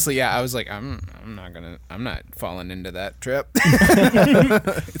 And honestly, yeah, I was like, I'm not falling into that trip.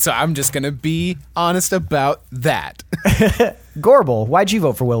 So I'm just gonna be honest about that. Gorbel, why'd you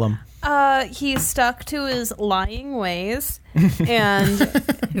vote for Willem? He stuck to his lying ways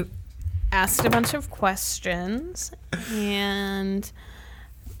and asked a bunch of questions and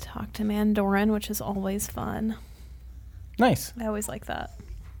talked to Mandorin, which is always fun. Nice. I always like that.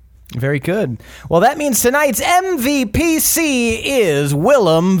 Very good. Well, that means tonight's MVPC is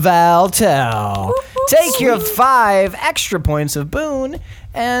Willem Valtel. Take your 5 extra points of boon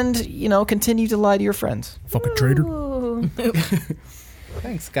and, continue to lie to your friends. Fucking traitor.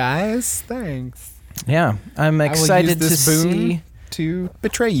 Thanks, guys. Thanks. Yeah, I'm excited to see... to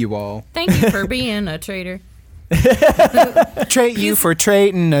betray you all. Thank you for being a traitor. Trait you for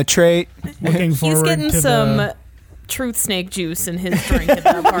trading a trait. Looking forward He's getting to some truth snake juice in his drink at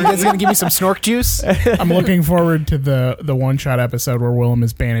that You party. guys gonna give me some snork juice? I'm looking forward to the one-shot episode where Willem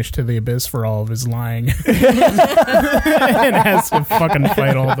is banished to the abyss for all of his lying. And has to fucking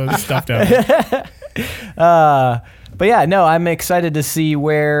fight all those stuff down. But yeah, no, I'm excited to see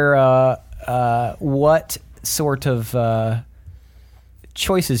where, what sort of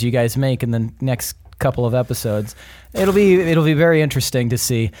choices you guys make in the next couple of episodes. It'll be very interesting to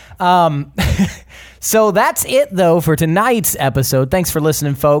see. So that's it, though, for tonight's episode. Thanks for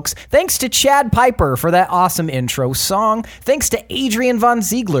listening, folks. Thanks to Chad Piper for that awesome intro song. Thanks to Adrian Von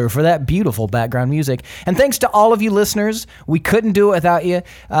Ziegler for that beautiful background music. And thanks to all of you listeners. We couldn't do it without you.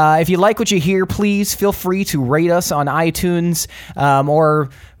 If you like what you hear, please feel free to rate us on iTunes or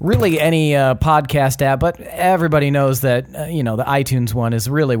really any podcast app. But everybody knows that, the iTunes one is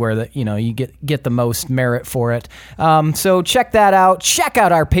really where you get the most merit for it. So check that out. Check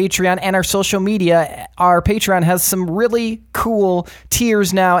out our Patreon and our social media. Our Patreon has some really cool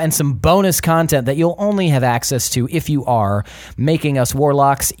tiers now and some bonus content that you'll only have access to if you are making us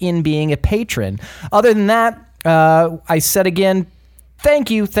warlocks in being a patron. Other than that, I said again, thank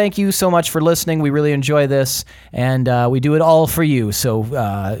you so much for listening. We really enjoy this, and we do it all for you. So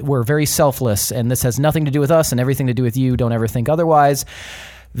we're very selfless, and this has nothing to do with us and everything to do with you. Don't ever think otherwise.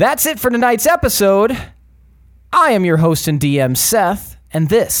 That's it for tonight's episode. I am your host and DM, Seth, and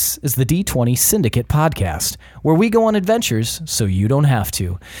this is the D20 Syndicate Podcast, where we go on adventures so you don't have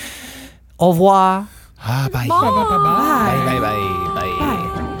to. Au revoir. Bye. Bye. Bye. Bye.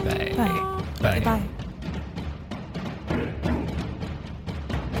 Bye. Bye. Bye. Bye.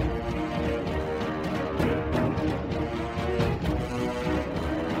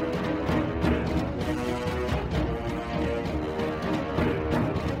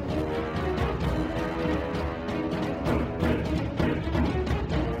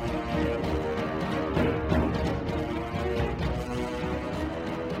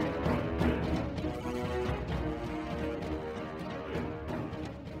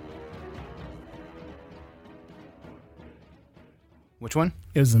 Which one?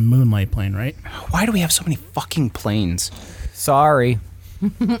 It was the Moonlight plane, right? Why do we have so many fucking planes? Sorry.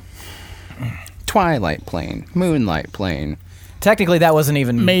 Twilight plane, Moonlight plane, Technically, that wasn't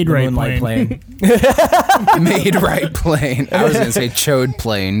even Made the right Moonlight plane. Made right plane. I was gonna say chode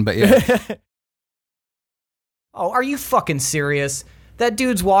plane, but yeah. Oh, are you fucking serious? That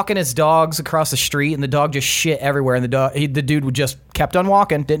dude's walking his dogs across the street, and the dog just shit everywhere, and the dude would just kept on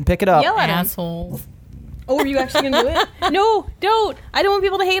walking, didn't pick it up. Yell at him. Assholes. Oh, are you actually going to do it? No, don't. I don't want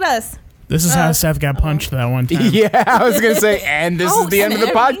people to hate us. This is how Seth got punched that one time. Yeah, I was gonna say, and this is the end of the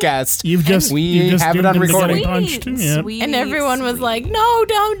podcast. You've just have it doomed on him to getting recording. punched. Yeah. Sweet, And everyone was like, no,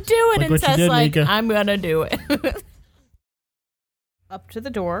 don't do it. Like And what you Seth's did, like, Mika. I'm going to do it. Up to the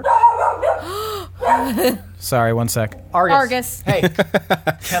door. Sorry, one sec. Argus. Hey,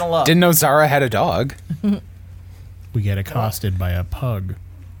 kennel up. Didn't know Zara had a dog. We get accosted by a pug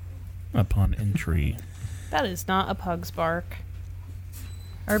upon entry. That is not a pug's bark.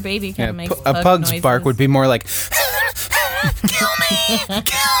 Our baby Yeah, kind of makes a pug's noises. bark would be more like, kill me,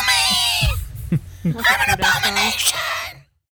 kill me. I'm an abomination.